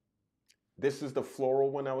feminine. This is the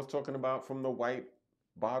floral one I was talking about from the white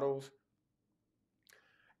bottles.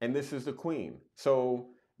 And this is the queen. So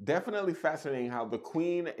definitely fascinating how the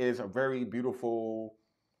queen is a very beautiful,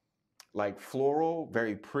 like floral,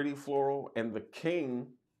 very pretty floral. And the king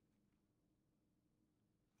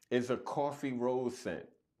is a coffee rose scent.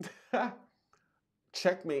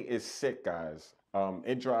 Checkmate is sick, guys.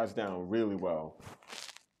 It dries down really well.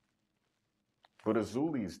 But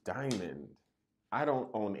Azuli's Diamond, I don't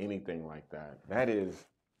own anything like that. That is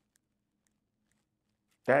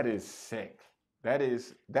sick. That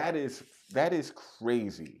is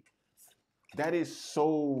crazy. That is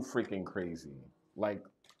so freaking crazy. Like,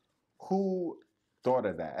 who thought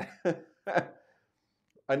of that?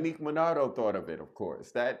 Anique Minardo thought of it, of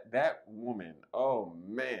course. That woman, oh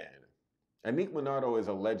man. Anique Minardo is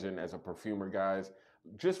a legend as a perfumer, guys.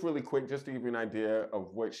 Just really quick, just to give you an idea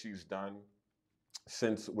of what she's done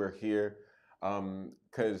since we're here,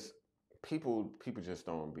 because people just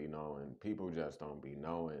don't be knowing. People just don't be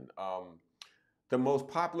knowing. The most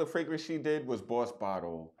popular fragrance she did was Boss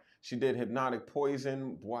Bottle. She did Hypnotic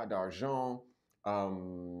Poison, Bois d'Argent,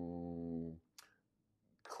 um,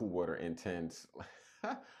 Cool Water Intense,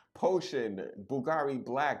 Potion, Bulgari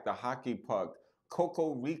Black, the Hockey Puck,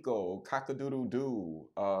 Coco Rico, Cockadoodle Doo,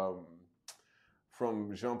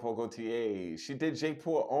 from Jean Paul Gaultier. She did J.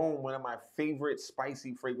 Paul Homme, one of my favorite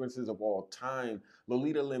spicy fragrances of all time,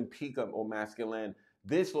 Lolita Limpica Au Masculin.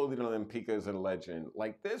 This Lolita Limpica is a legend.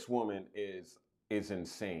 Like, this woman is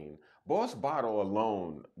insane. Boss Bottle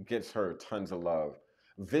alone gets her tons of love.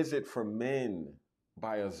 Visit for Men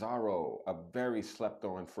by Azzaro, a very slept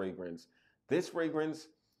on fragrance. This fragrance,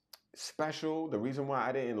 special, the reason why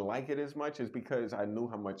I didn't like it as much is because I knew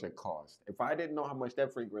how much it cost. If I didn't know how much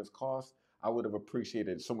that fragrance cost, I would have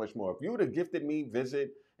appreciated it so much more. If you would have gifted me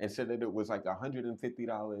Visit and said that it was like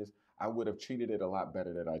 $150, I would have treated it a lot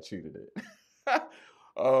better than I treated it.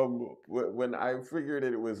 When I figured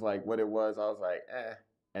it was like what it was, I was like, eh.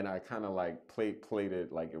 And I kind of like played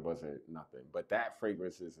it like it wasn't nothing. But that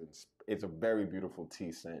fragrance is a very beautiful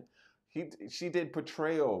tea scent. She did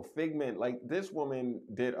Portrayal, Figment. Like, this woman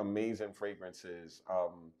did amazing fragrances,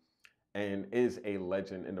 and is a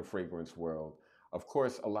legend in the fragrance world. Of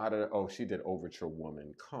course, a lot of she did Overture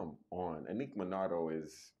Woman. Come on, Anique Minardo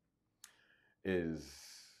is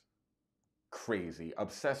crazy.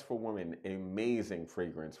 Obsessed for Women, amazing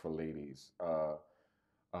fragrance for ladies.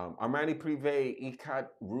 Armani Privé, Icat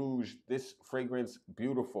Rouge. This fragrance,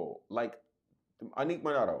 beautiful. Like, Anique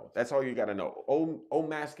Minardo, that's all you gotta know. Au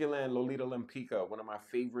Masculin, Lolita Limpica, one of my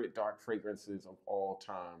favorite dark fragrances of all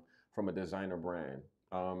time from a designer brand.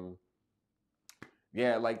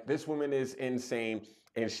 Yeah, like, this woman is insane,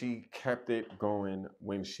 and she kept it going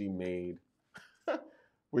when she made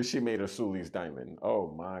Asuli's Diamond. Oh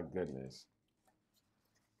my goodness.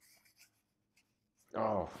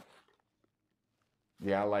 Oh,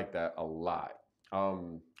 yeah, I like that a lot.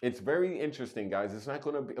 It's very interesting, guys. It's not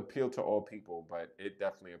going to appeal to all people, but it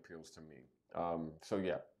definitely appeals to me. So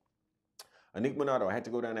yeah, Anique Minardo. I had to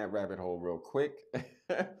go down that rabbit hole real quick.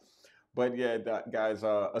 But yeah, guys,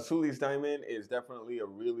 Asuli's Diamond is definitely a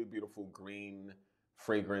really beautiful green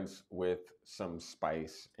fragrance with some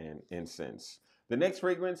spice and incense. The next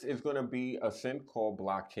fragrance is going to be a scent called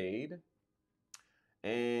Blockade.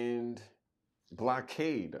 And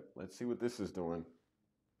Blockade, let's see what this is doing.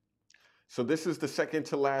 So this is the second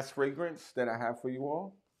to last fragrance that I have for you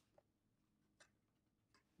all.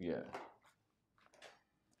 Yeah.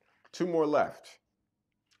 Two more left.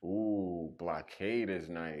 Ooh, Blockade is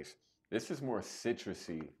nice. This is more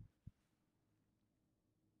citrusy.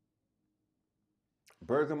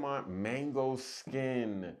 Bergamot, mango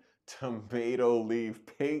skin, tomato leaf,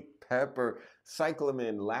 pink pepper,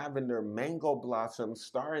 cyclamen, lavender, mango blossom,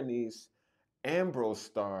 star anise, ambrose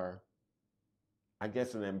star, I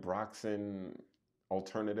guess an ambroxan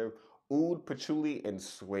alternative, oud, patchouli, and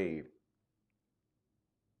suede.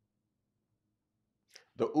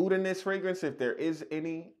 The oud in this fragrance, if there is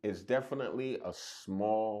any, is definitely a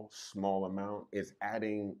small amount. It's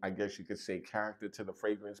adding, I guess you could say, character to the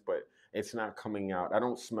fragrance, but it's not coming out. I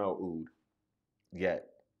don't smell oud yet.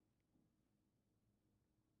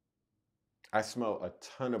 I smell a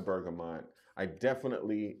ton of bergamot. I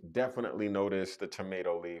definitely notice the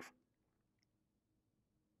tomato leaf.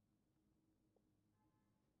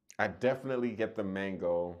 I definitely get the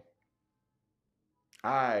mango.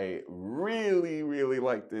 I really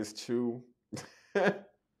like this too.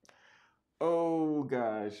 Oh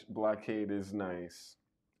gosh, Blockade is nice.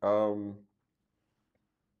 Um,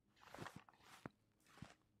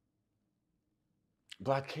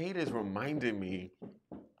 Blockade is reminding me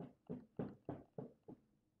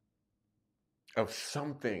of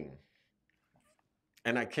something,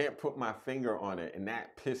 and I can't put my finger on it, and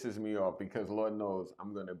that pisses me off because Lord knows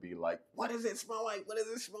I'm gonna be like, what does it smell like? What does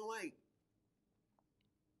it smell like?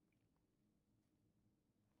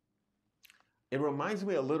 It reminds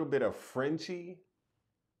me a little bit of Frenchy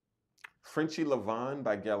Levant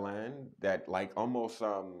by Guerlain, that like almost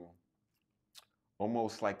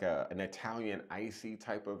like an Italian icy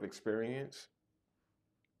type of experience.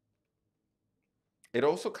 It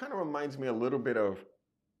also kind of reminds me a little bit of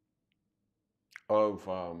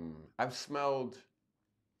I've smelled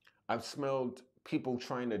people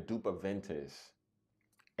trying to dupe a Ventus,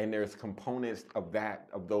 and there's components of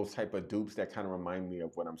those type of dupes that kind of remind me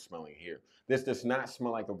of what I'm smelling here. This does not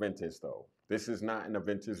smell like a Ventus though. This is not an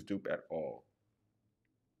Aventus dupe at all.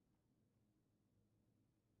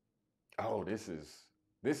 Oh, this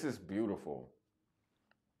is beautiful.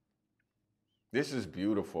 This is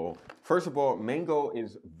beautiful. First of all, mango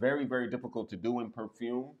is very difficult to do in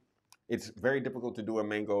perfume. It's very difficult to do a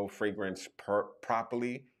mango fragrance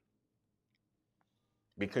properly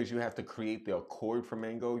because you have to create the accord for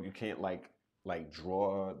mango. You can't like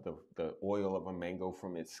draw the oil of a mango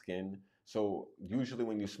from its skin. So usually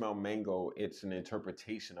when you smell mango, it's an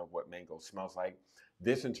interpretation of what mango smells like.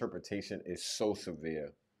 This interpretation is so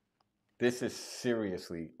severe. This is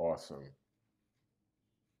seriously awesome.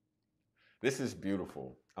 This is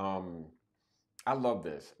beautiful. I love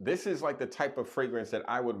this. This is like the type of fragrance that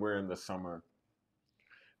I would wear in the summer.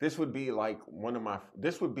 This would be like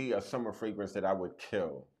this would be a summer fragrance that I would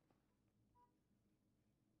kill.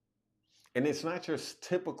 And it's not your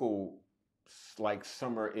typical like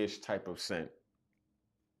summer-ish type of scent,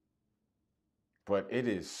 but it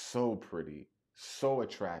is so pretty, so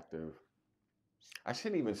attractive. I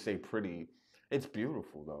shouldn't even say pretty. It's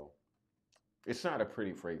beautiful though. It's not a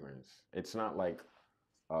pretty fragrance. It's not like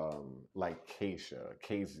Kaisa.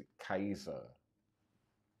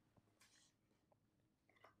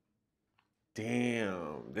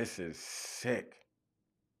 Damn, this is sick.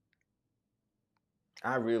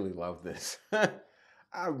 I really love this.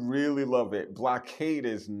 I really love it. Blockade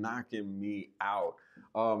is knocking me out.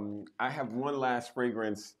 I have one last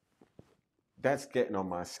fragrance that's getting on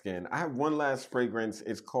my skin. I have one last fragrance.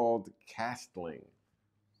 It's called Castling.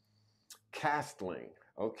 Castling.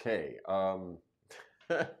 Okay.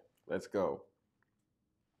 Let's go.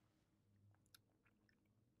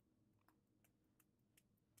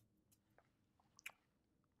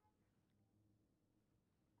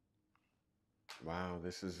 Wow,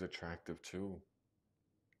 this is attractive too.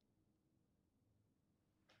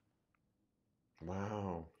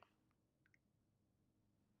 Wow.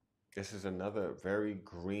 This is another very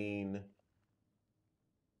green,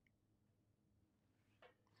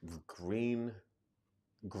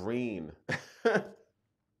 green.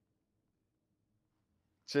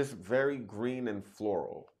 Just very green and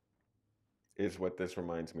floral is what this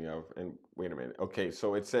reminds me of. And wait a minute. Okay,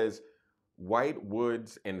 so it says white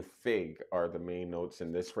woods and fig are the main notes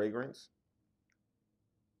in this fragrance.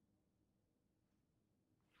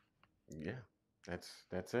 Yeah,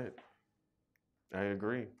 that's it. I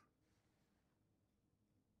agree.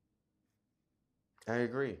 I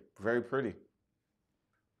agree. Very pretty.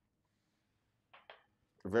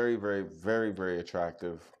 Very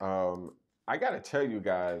attractive. I gotta tell you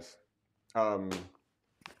guys, um,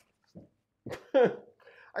 I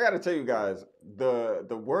gotta tell you guys,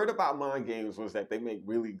 the word about Mind Games was that they make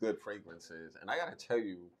really good fragrances, and I gotta tell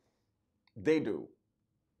you, they do.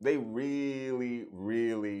 They really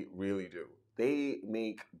do. They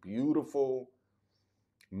make beautiful,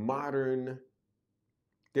 modern.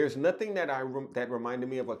 There's nothing that reminded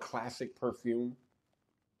me of a classic perfume.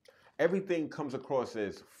 Everything comes across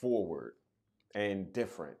as forward and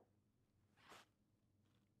different.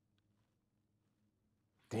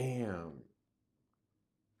 Damn.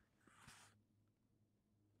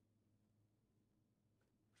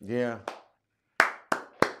 Yeah.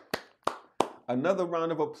 Another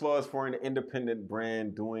round of applause for an independent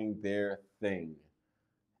brand doing their thing.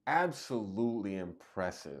 Absolutely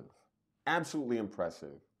impressive. Absolutely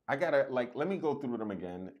impressive. I gotta like let me go through them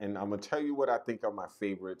again, and I'm gonna tell you what I think are my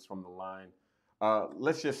favorites from the line.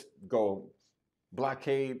 Let's just go.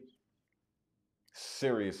 Blockade,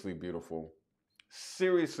 seriously beautiful.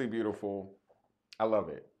 Seriously beautiful. I love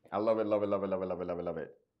it. I love it, love it, love it, love it, love it, love it, love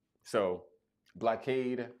it. So,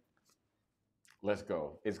 Blockade, let's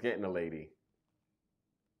go. It's getting a lady.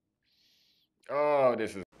 Oh,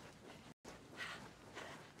 this is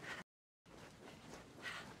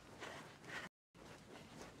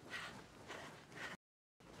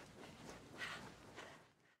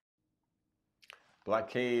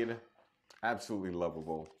Blockade, absolutely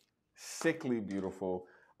lovable. Sickly beautiful.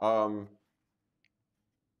 Um,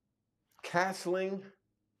 Castling,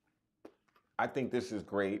 I think this is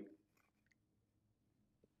great.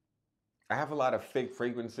 I have a lot of fig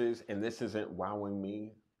fragrances, and this isn't wowing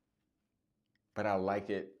me, but I like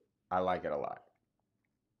it. I like it a lot.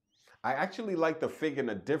 I actually like the fig in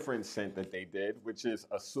a different scent that they did, which is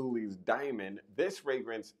Asuli's Diamond. This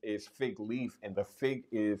fragrance is fig leaf, and the fig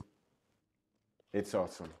is, it's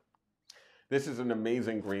awesome. This is an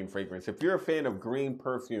amazing green fragrance. If you're a fan of green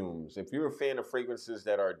perfumes, if you're a fan of fragrances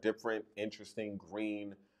that are different, interesting,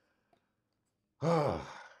 green,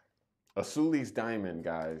 Asuli's Diamond,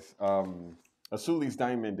 guys. Asuli's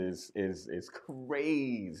Diamond is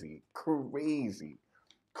crazy, crazy,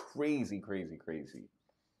 crazy, crazy, crazy.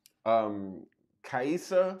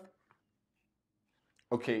 Kaisa.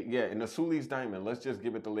 Okay, yeah, and Asuli's Diamond. Let's just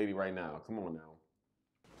give it the lady right now. Come on now.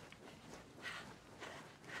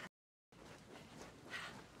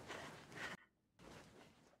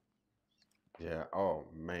 Yeah. Oh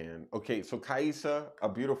man. Okay. So Kaisa, a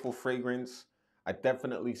beautiful fragrance. I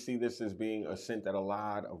definitely see this as being a scent that a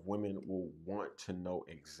lot of women will want to know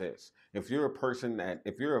exists. If you're a person that,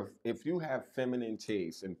 if you have feminine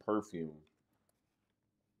taste in perfume,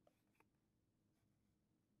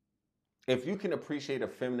 if you can appreciate a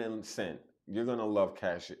feminine scent, you're gonna love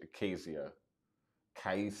Casia.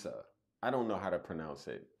 Kaisa. I don't know how to pronounce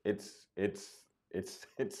it. It's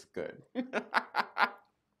good.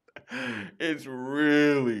 It's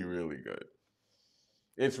really, really good.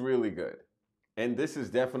 It's really good. And this is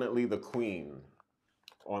definitely the queen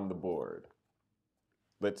on the board.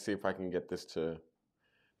 Let's see if I can get this to.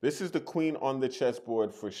 This is the queen on the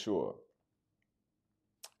chessboard for sure.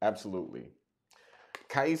 Absolutely.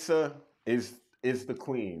 Kaisa is the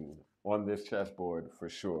queen on this chessboard for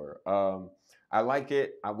sure. I like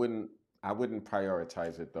it. I wouldn't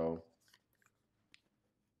prioritize it though.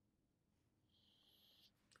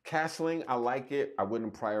 Castling, I like it. I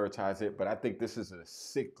wouldn't prioritize it, but I think this is a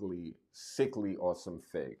sickly, sickly awesome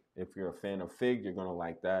fig. If you're a fan of fig, you're gonna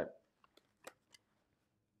like that.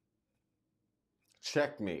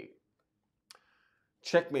 Checkmate.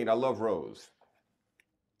 Checkmate, I love rose.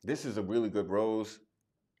 This is a really good rose.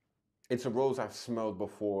 It's a rose I've smelled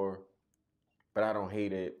before, but I don't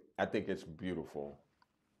hate it. I think it's beautiful.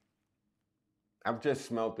 I've just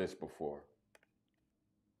smelled this before.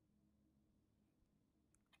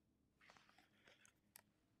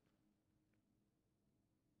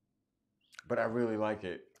 But I really like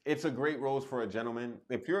it. It's a great rose for a gentleman.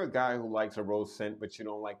 If you're a guy who likes a rose scent, but you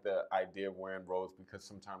don't like the idea of wearing rose because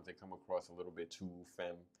sometimes they come across a little bit too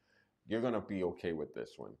femme, you're gonna be okay with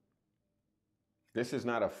this one. This is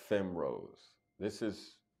not a femme rose. This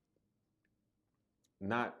is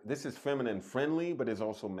not. This is feminine friendly, but it's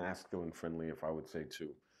also masculine friendly, if I would say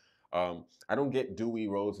too. I don't get dewy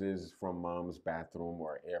roses from mom's bathroom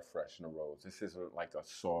or air freshener rose. This isn't like a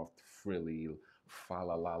soft, frilly, fa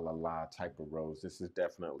la la la la type of rose. This is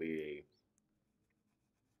definitely a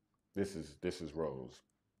this is rose,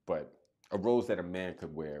 but a rose that a man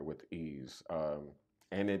could wear with ease.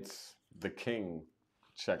 And it's the king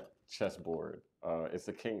check chessboard. It's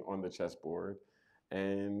the king on the chessboard,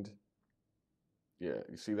 and yeah,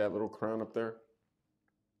 you see that little crown up there.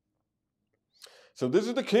 So this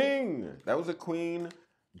is the king. That was a queen.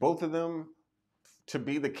 Both of them to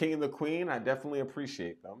be the king and the queen. I definitely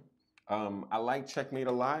appreciate them. I like Checkmate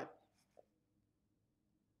a lot,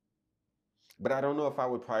 but I don't know if I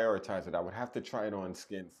would prioritize it. I would have to try it on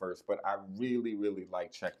skin first, but I really, really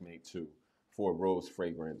like Checkmate too for rose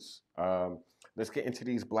fragrance. Let's get into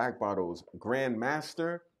these black bottles.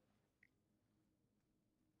 Grandmaster.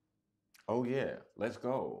 Oh yeah, let's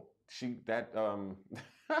go. She that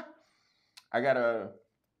I gotta,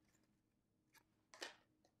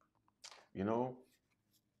 you know,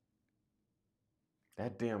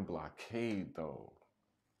 that damn blockade though.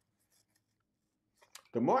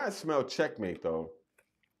 The more I smell Checkmate though,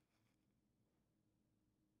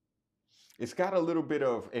 It's got a little bit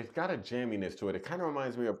of, it's got a jamminess to it. It kind of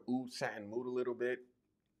reminds me of Oud Satin Mood a little bit.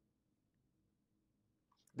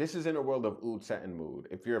 This is in the world of Oud Satin Mood.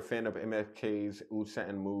 If you're a fan of MFK's Oud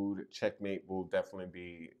Satin Mood, Checkmate will definitely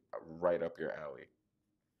be right up your alley,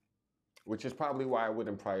 which is probably why I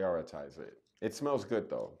wouldn't prioritize it. It smells good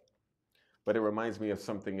though, but it reminds me of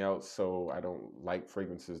something else, so I don't like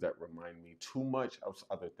fragrances that remind me too much of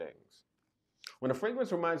other things. When a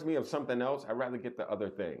fragrance reminds me of something else, I'd rather get the other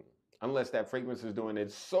thing. Unless that fragrance is doing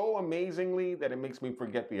it so amazingly that it makes me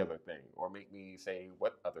forget the other thing or make me say,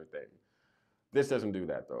 what other thing? This doesn't do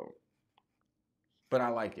that though. But I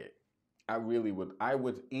like it. I really would. I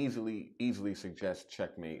would easily suggest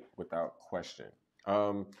Checkmate without question.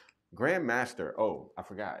 Um, Grandmaster. Oh, I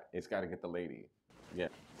forgot. It's got to get the lady. Yeah,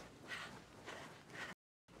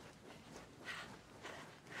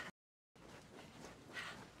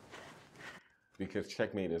 because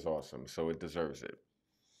Checkmate is awesome, so it deserves it.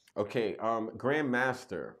 Okay,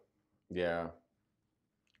 Grandmaster. Yeah,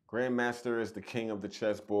 Grandmaster is the king of the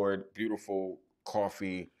chessboard. Beautiful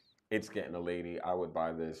coffee. It's getting a lady. I would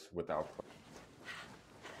buy this without.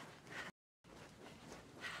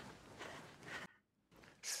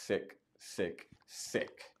 Sick, sick,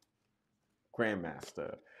 sick.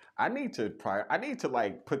 Grandmaster. I need to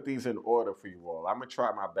like put these in order for you all. I'm gonna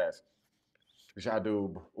try my best.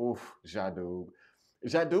 Jadoob. Oof, Jadoob.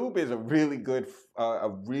 Jadoob is a really good, a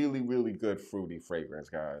really good fruity fragrance,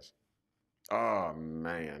 guys. Oh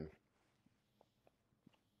man.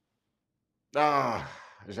 Ah,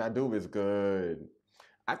 Jadoob is good.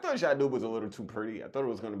 I thought Jadoob was a little too pretty. I thought it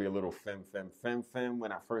was gonna be a little femme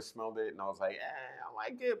when I first smelled it, and I was like, I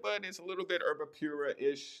like it, but it's a little bit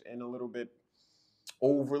herbapura-ish and a little bit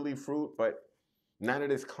overly fruit. But now that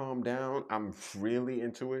it's calmed down, I'm really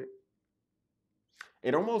into it.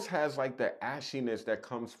 It almost has like the ashiness that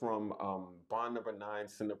comes from Bond Number Nine,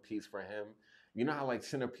 Centerpiece for Him. You know how like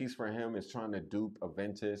Centerpiece for Him is trying to dupe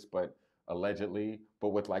Aventus, but allegedly, but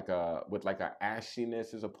with like a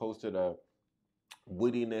ashiness as opposed to the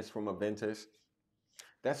woodiness from Aventus.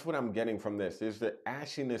 That's what I'm getting from this. There's the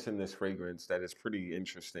ashiness in this fragrance that is pretty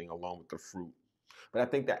interesting, along with the fruit. But I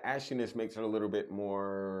think the ashiness makes it a little bit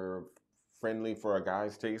more friendly for a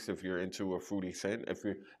guy's taste if you're into a fruity scent. If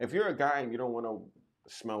you're a guy and you don't want to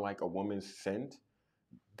smell like a woman's scent,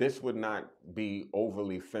 this would not be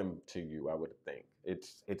overly femme to you, I would think.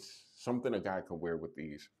 It's something a guy could wear with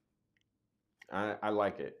these. I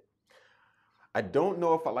like it. I don't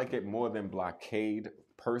know if I like it more than Blockade,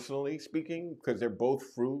 personally speaking, because they're both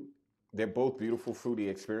fruit. They're both beautiful fruity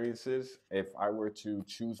experiences. If I were to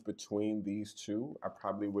choose between these two, I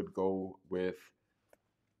probably would go with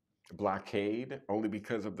Blockade only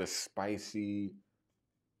because of the spicy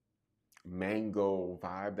mango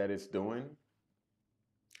vibe that it's doing.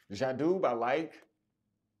 Jadoob, I like.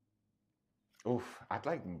 Oof, I'd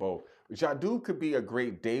like them both. Jadoob could be a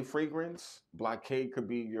great day fragrance. Blockade could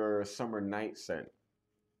be your summer night scent.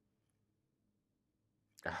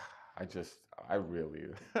 I just, I really,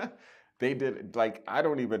 they did like I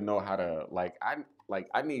don't even know how to like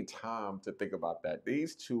I need time to think about that.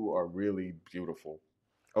 These two are really beautiful.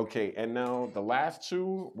 Okay, and now the last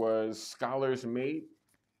two was Scholar's Mate,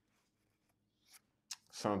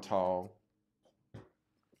 Santal,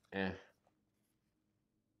 eh.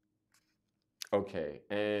 Okay,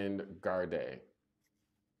 and Garde.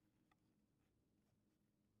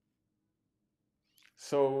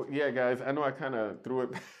 So yeah, guys, I know I kind of threw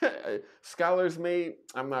it. Scholar's Mate,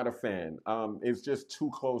 I'm not a fan. It's just too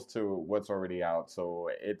close to what's already out, so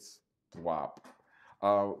it's WAP.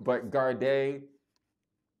 But Garde,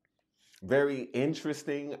 very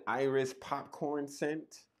interesting iris popcorn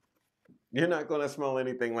scent. You're not going to smell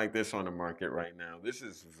anything like this on the market right now. This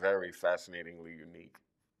is very fascinatingly unique.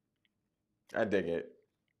 I dig it.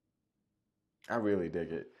 I really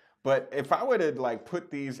dig it. But if I were to like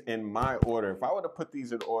put these in my order, if I were to put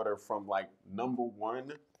these in order from like number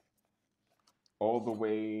one all the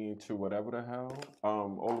way to whatever the hell,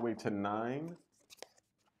 all the way to nine,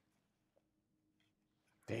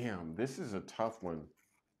 damn, this is a tough one.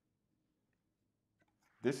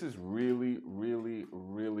 This is really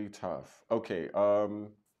tough. Okay,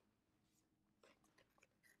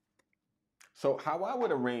 so how I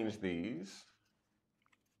would arrange these,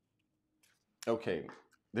 okay,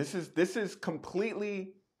 this is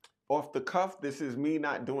completely off the cuff. This is me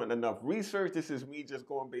not doing enough research. This is me just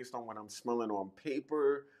going based on what I'm smelling on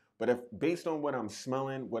paper. But if based on what I'm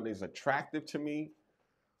smelling, what is attractive to me,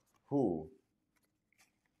 who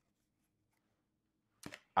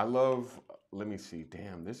I love, let me see.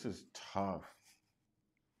 Damn, this is tough.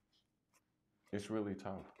 It's really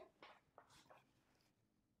tough.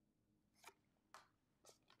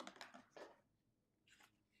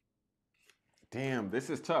 Damn, this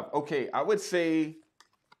is tough. Okay, I would say,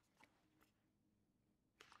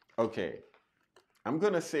 okay, I'm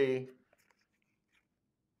gonna say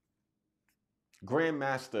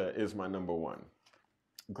Grandmaster is my number one.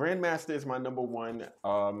 Grandmaster is my number one.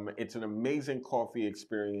 It's an amazing coffee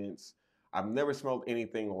experience. I've never smelled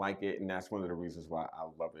anything like it, and that's one of the reasons why I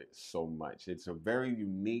love it so much. It's a very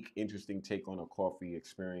unique, interesting take on a coffee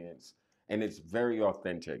experience, and it's very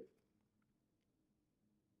authentic.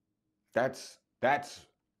 That's that's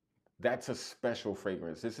that's a special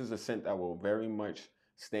fragrance. This is a scent that will very much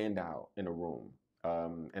stand out in a room,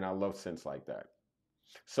 and I love scents like that.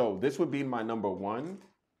 So this would be my number one.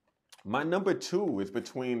 My number two is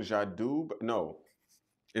between Jadoub. No,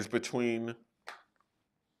 it's between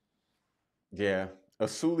yeah,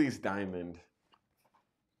 Asuli's Diamond.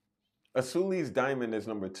 Asuli's Diamond is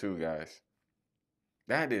number two, guys.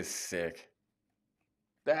 That is sick.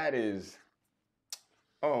 That is,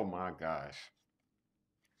 oh my gosh.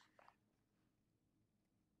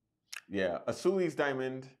 Yeah, Asuli's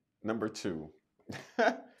Diamond, number two.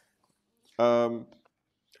 um,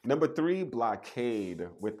 Number three, Blockade,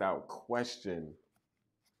 without question.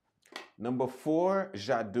 Number four,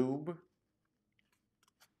 Jadoub.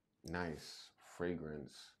 Nice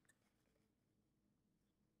fragrance.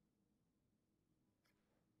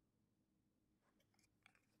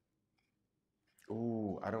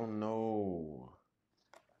 Ooh, I don't know.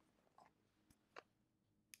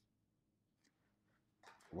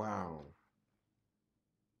 Wow.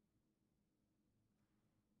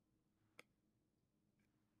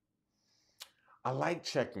 I like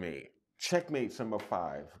Checkmate. Checkmate's number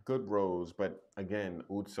five. Good rose, but again,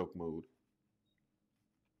 Oud Silk Mood.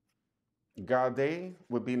 Garde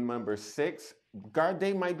would be number six.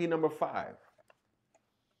 Garde might be number five.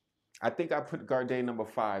 I think I put Garde number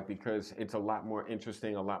five because it's a lot more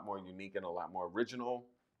interesting, a lot more unique, and a lot more original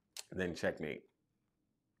than Checkmate.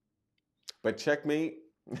 But Checkmate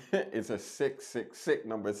is a six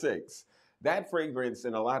number six. That fragrance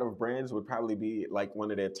in a lot of brands would probably be like one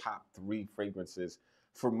of their top three fragrances.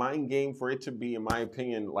 For Mind Game, for it to be, in my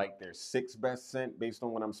opinion, like their sixth best scent based on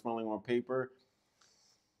what I'm smelling on paper,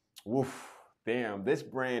 woof, damn, this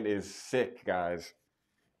brand is sick, guys.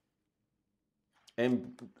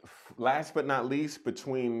 And last but not least,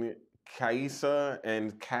 between Kaisa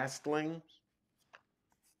and Castling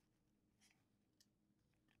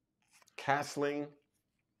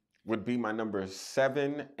would be my number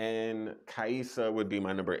seven, and Kaisa would be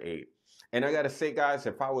my number eight. And I gotta say, guys,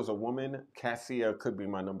 if I was a woman, Cassia could be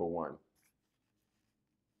my number one.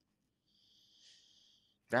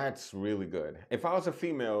 That's really good. If I was a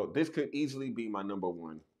female, this could easily be my number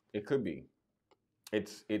one. It could be.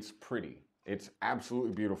 It's pretty. It's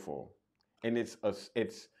absolutely beautiful, and it's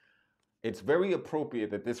very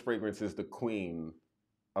appropriate that this fragrance is the queen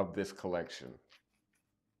of this collection.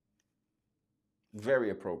 Very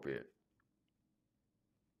appropriate.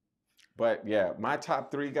 But yeah, my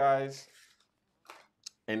top three guys,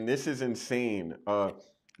 and this is insane.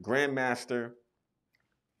 Grandmaster,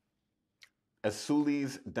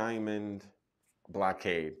 Asuli's Diamond,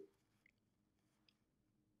 Blockade.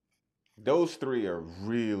 Those three are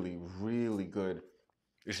really, really good.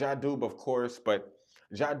 Jadoub, of course, but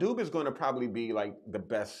Jadoub is going to probably be like the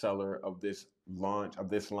best seller of this launch of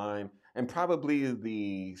this line, and probably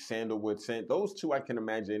the sandalwood scent. Those two, I can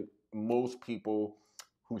imagine most people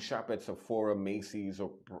who shop at Sephora, Macy's,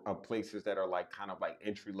 or places that are like kind of like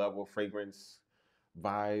entry level fragrance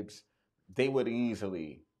vibes, they would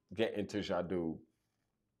easily get into Jadoub.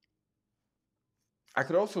 I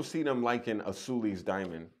could also see them liking Asuli's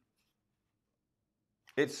Diamond.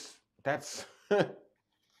 It's that's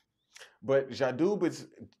But Jadoub is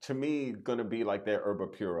to me gonna be like their Herba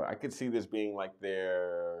Pura. I could see this being like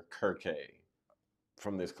their Kirke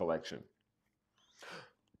from this collection.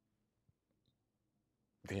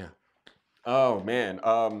 Yeah. Oh man.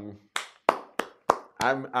 I'm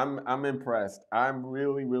impressed. I'm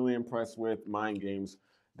really, really impressed with Mind Games.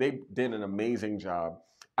 They did an amazing job.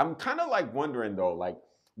 I'm kind of like wondering though, like,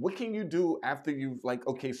 what can you do after you've like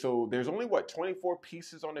okay, so there's only what 24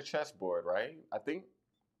 pieces on the chessboard, right? I think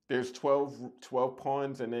there's 12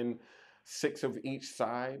 pawns and then six of each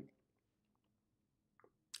side,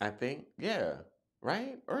 I think. Yeah.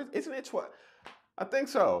 Right? Or isn't it 12? I think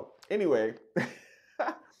so. Anyway,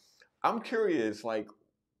 I'm curious, like,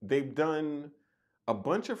 they've done a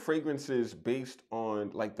bunch of fragrances based on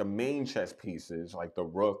like the main chess pieces, like the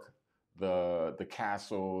rook, the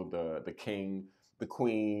castle, the king, the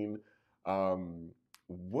queen.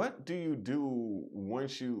 What do you do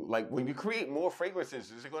once you like when you create more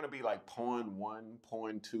fragrances? Is it going to be like pawn one,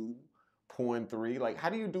 pawn two, pawn three? Like, how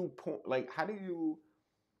do you do? Like, how do you?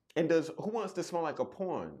 And does Who Wants to Smell Like a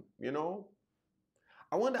Porn? You know,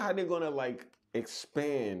 I wonder how they're gonna like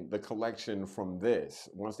expand the collection from this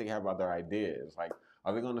once they have other ideas. Like,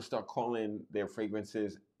 are they gonna start calling their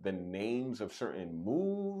fragrances the names of certain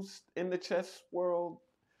moves in the chess world?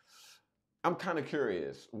 I'm kind of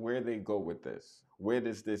curious where they go with this. Where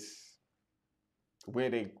does this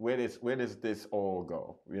all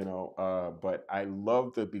go? You know, but I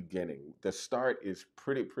love the beginning. The start is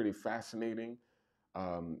pretty fascinating.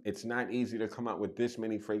 It's not easy to come out with this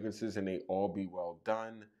many fragrances and they all be well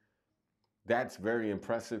done. That's very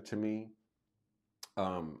impressive to me.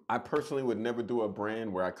 I personally would never do a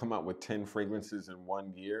brand where I come out with 10 fragrances in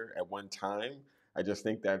 1 year at one time. I just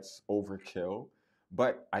think that's overkill.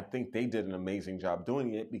 But I think they did an amazing job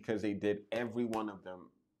doing it because they did every one of them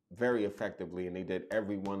very effectively and they did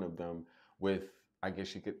every one of them with, I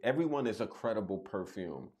guess you could, everyone is a credible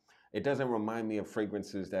perfume. It doesn't remind me of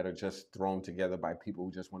fragrances that are just thrown together by people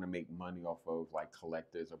who just want to make money off of like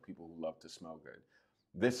collectors or people who love to smell good.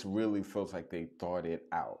 This really feels like they thought it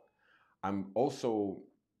out. I'm also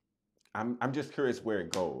I'm just curious where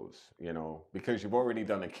it goes, you know, because you've already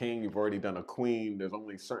done a king, you've already done a queen. There's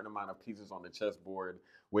only a certain amount of pieces on the chessboard.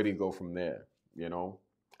 Where do you go from there? You know,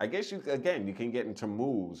 I guess you can get into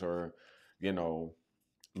moves or, you know,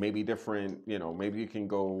 maybe different. You know, maybe you can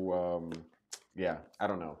go. Yeah, I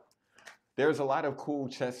don't know. There's a lot of cool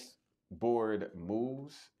chess board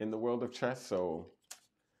moves in the world of chess, so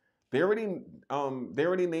they already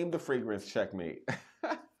named the fragrance checkmate.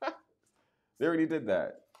 They already did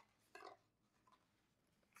that.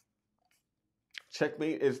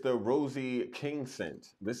 Checkmate is the rosy king scent.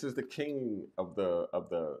 This is the king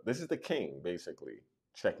this is the king basically.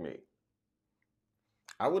 Checkmate.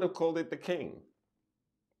 I would have called it the king.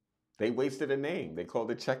 They wasted a name. They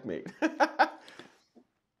called it checkmate.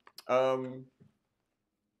 um,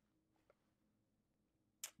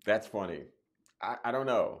 that's funny. I don't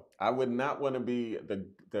know. I would not want to be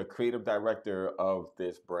the creative director of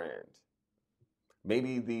this brand.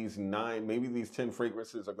 Maybe these 10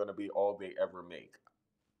 fragrances are going to be all they ever make.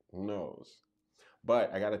 Who knows?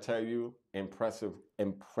 But I got to tell you, impressive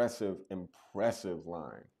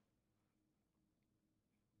line.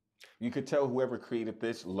 You could tell whoever created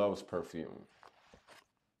this loves perfume.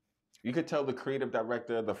 You could tell the creative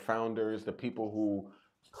director, the founders, the people who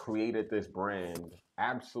created this brand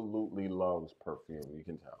absolutely loves perfume. You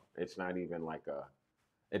can tell. It's not even like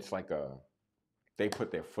it's like they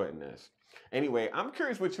put their foot in this. Anyway, I'm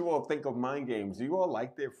curious what you all think of Mind Games. Do you all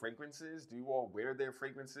like their fragrances? Do you all wear their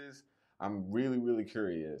fragrances? I'm really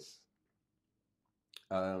curious.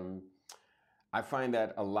 Um, I find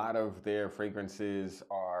that a lot of their fragrances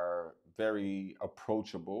are very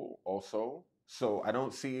approachable also. So I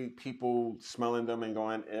don't see people smelling them and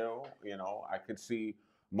going ill. You know, I could see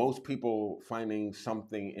most people finding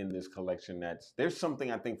something in this collection there's something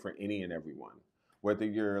I think for any and everyone. Whether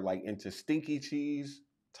you're like into stinky cheese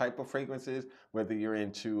type of fragrances, whether you're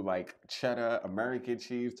into like cheddar American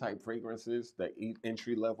cheese type fragrances, the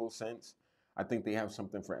entry level scents, I think they have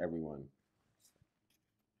something for everyone.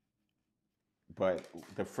 But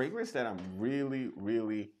the fragrance that I'm really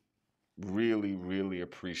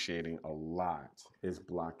appreciating a lot is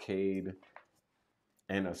Blockade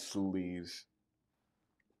and Asuli's.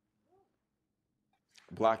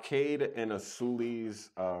 Blockade and Asuli's.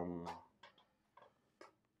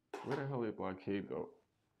 Where the hell did Blockade go?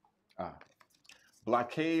 Ah,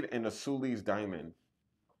 Blockade and Asuli's Diamond.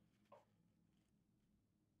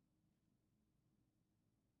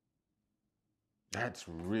 That's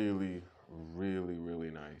really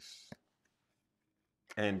nice.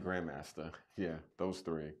 And Grandmaster. Yeah, those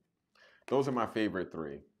three. Those are my favorite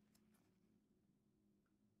three.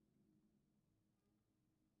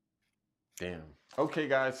 Damn. Okay,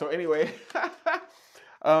 guys. So anyway,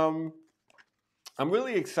 um, I'm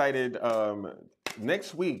really excited.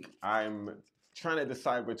 Next week, I'm trying to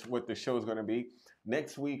decide what the show is going to be.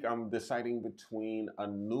 Next week, I'm deciding between a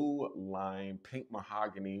new line, Pink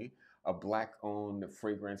Mahogany, a black-owned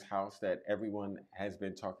fragrance house that everyone has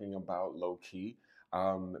been talking about low key.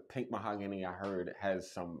 Pink Mahogany, I heard,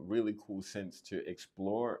 has some really cool scents to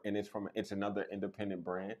explore, and it's another independent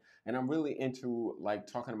brand. And I'm really into like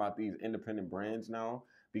talking about these independent brands now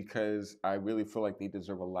because I really feel like they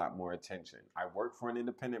deserve a lot more attention. I work for an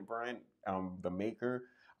independent brand, the maker,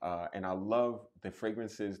 and I love the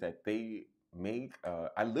fragrances that they make.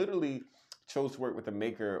 I literally chose to work with the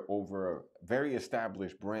maker over very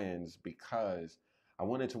established brands because I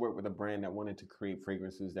wanted to work with a brand that wanted to create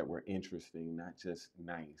fragrances that were interesting, not just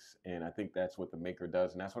nice. And I think that's what the maker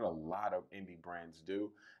does. And that's what a lot of indie brands do.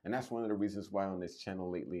 And that's one of the reasons why on this channel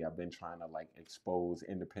lately, I've been trying to like expose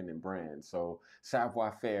independent brands. So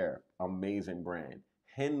Savoir Faire, amazing brand.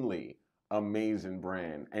 Henley, amazing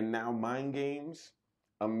brand. And now Mind Games,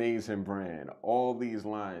 amazing brand. All these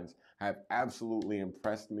lines have absolutely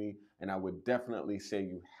impressed me. And I would definitely say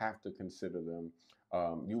you have to consider them.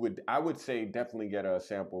 I would say definitely get a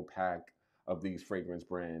sample pack of these fragrance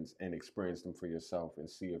brands and experience them for yourself and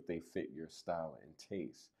see if they fit your style and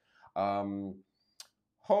taste. Um,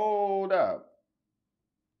 hold up.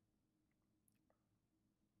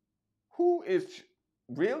 Who is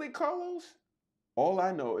really Carlos? All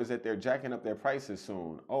I know is that they're jacking up their prices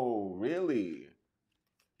soon. Oh, really?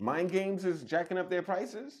 Mind Games is jacking up their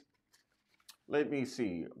prices? Let me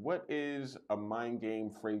see. What is a Mind Game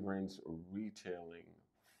fragrance retailing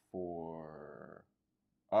for?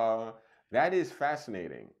 Uh, that is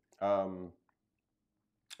fascinating. Um,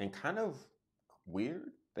 and kind of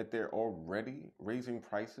weird that they're already raising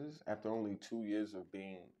prices after only 2 years of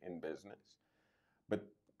being in business. But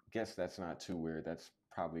guess that's not too weird. That's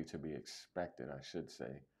probably to be expected, I should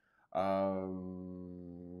say.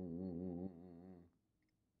 Um,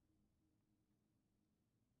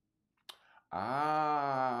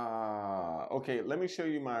 okay. Let me show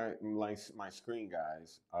you my screen,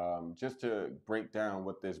 guys. Just to break down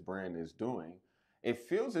what this brand is doing. It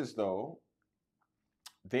feels as though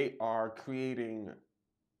they are creating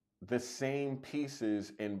the same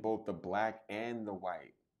pieces in both the black and the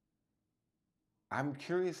white. I'm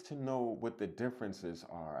curious to know what the differences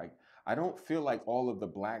are. I don't feel like all of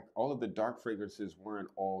the dark fragrances weren't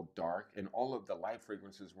all dark, and all of the light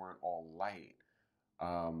fragrances weren't all light.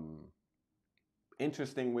 Um,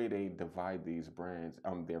 Interesting way they divide these brands,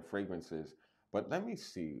 their fragrances. But let me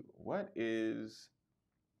see, what is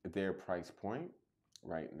their price point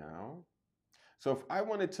right now? So if I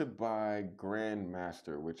wanted to buy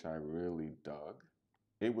Grandmaster, which I really dug,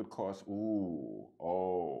 it would cost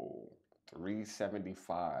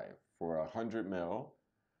 375 for 100 ml,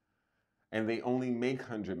 and they only make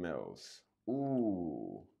 100 mls.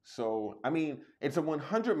 Ooh, so I mean, it's a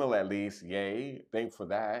 100 ml at least. Yay! Thank for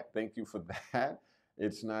that. Thank you for that.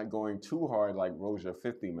 It's not going too hard like Roja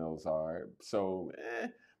 50 mls are. So,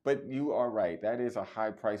 but you are right. That is a high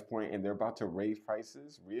price point, and they're about to raise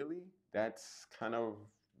prices. Really? That's kind of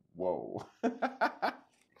whoa.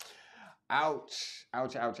 Ouch,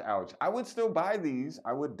 ouch, ouch, ouch. I would still buy these.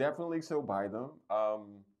 I would definitely still buy them.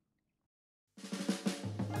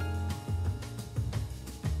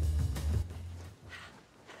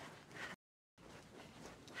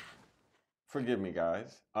 Forgive me,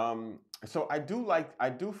 guys. So I do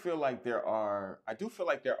feel like there are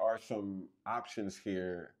some options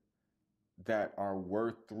here that are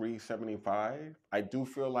worth 375. I do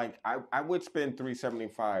feel like I would spend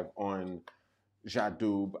 375 on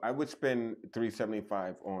Jadoub. I would spend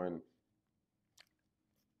 375 on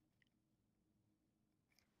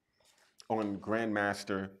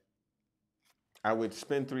Grandmaster. I would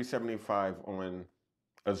spend 375 on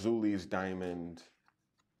Azuli's Diamond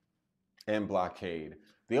and Blockade.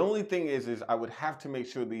 The only thing is I would have to make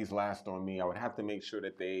sure these last on me. I would have to make sure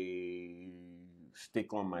that they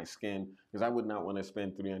stick on my skin because I would not want to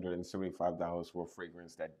spend $375 for a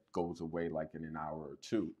fragrance that goes away like in an hour or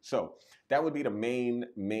two. So that would be the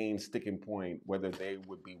main sticking point, whether they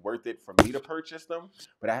would be worth it for me to purchase them.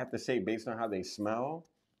 But I have to say, based on how they smell,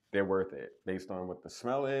 they're worth it. Based on what the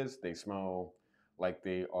smell is, they smell like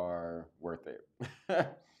they are worth it.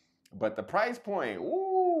 But the price point,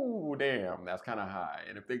 ooh, damn, that's kind of high.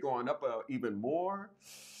 And if they're going up even more,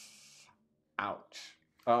 ouch.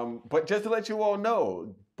 But just to let you all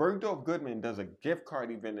know, Bergdorf Goodman does a gift card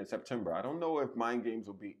event in September. I don't know if Mind Games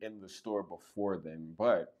will be in the store before then,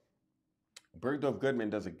 but Bergdorf Goodman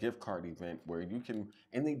does a gift card event where you can,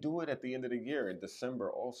 and they do it at the end of the year in December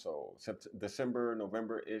also, December,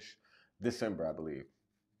 November-ish, December, I believe.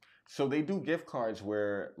 So they do gift cards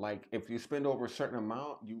where, like, if you spend over a certain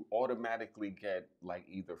amount, you automatically get like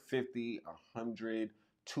either 50, 100,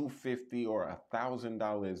 250, or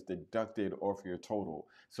 $1,000 deducted off your total.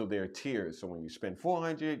 So there are tiers. So when you spend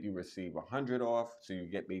 400, you receive 100 off. So you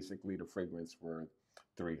get basically the fragrance for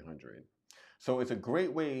 300. So it's a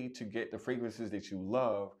great way to get the fragrances that you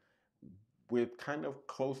love with kind of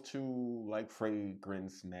close to like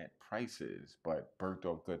fragrance net prices, but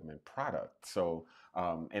Bergdorf Goodman product. So,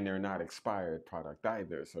 and they're not expired product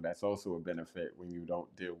either. So that's also a benefit when you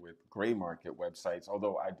don't deal with gray market websites.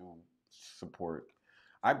 Although I do support,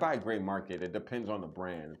 I buy gray market. It depends on the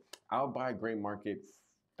brand. I'll buy gray market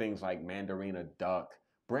things like Mandarina Duck,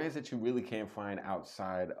 brands that you really can't find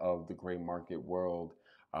outside of the gray market world.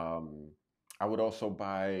 Um, I would also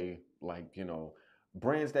buy, like,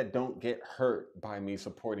 brands that don't get hurt by me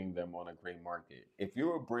supporting them on a gray market. If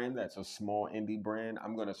you're a brand that's a small indie brand,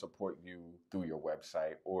 I'm going to support you through your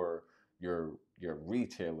website or your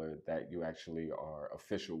retailer that you actually are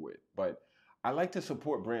official with. But I like to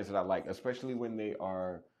support brands that I like, especially when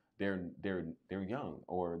they're young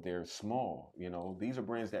or they're small. These are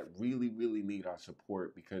brands that really need our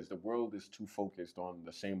support because the world is too focused on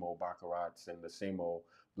the same old Baccarats and the same old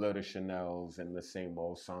Bleu de Chanel's and the same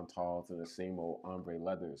old Santals and the same old Ombre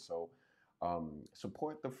Leathers. So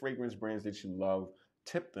support the fragrance brands that you love.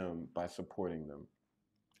 Tip them by supporting them.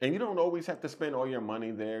 And you don't always have to spend all your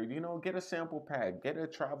money there. Get a sample pack, get a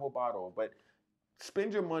travel bottle, but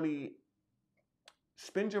spend your money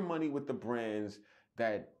spend your money with the brands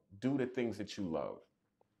that do the things that you love.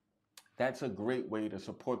 That's a great way to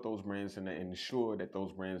support those brands and to ensure that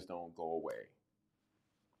those brands don't go away.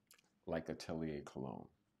 Like Atelier Cologne,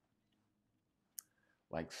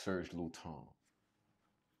 like Serge Luton,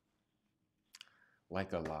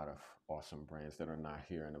 like a lot of awesome brands that are not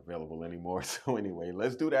here and available anymore. So anyway,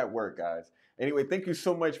 let's do that work, guys. Anyway, thank you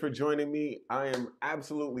so much for joining me. I am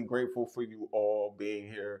absolutely grateful for you all being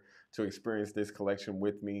here to experience this collection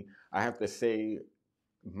with me. I have to say,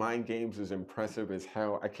 Mind Games is impressive as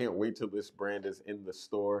hell. I can't wait till this brand is in the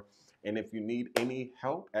store. And if you need any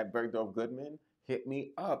help at Bergdorf Goodman, hit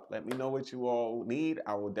me up. Let me know what you all need.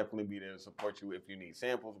 I will definitely be there to support you if you need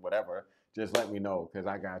samples, whatever. Just let me know because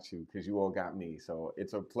I got you, because you all got me. So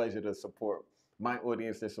it's a pleasure to support my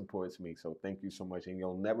audience that supports me. So thank you so much. And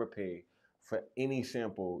you'll never pay for any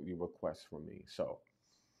sample you request from me. So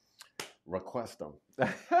request them.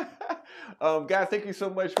 Guys, thank you so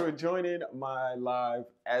much for joining my live,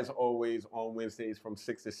 as always, on Wednesdays from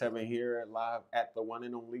 6 to 7 here live at the one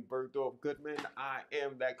and only Bergdorf Goodman. I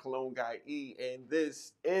am that cologne guy E, and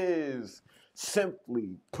this is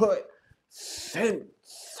Simply Put Sense.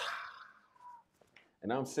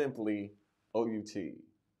 And I'm simply OUT.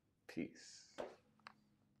 Peace.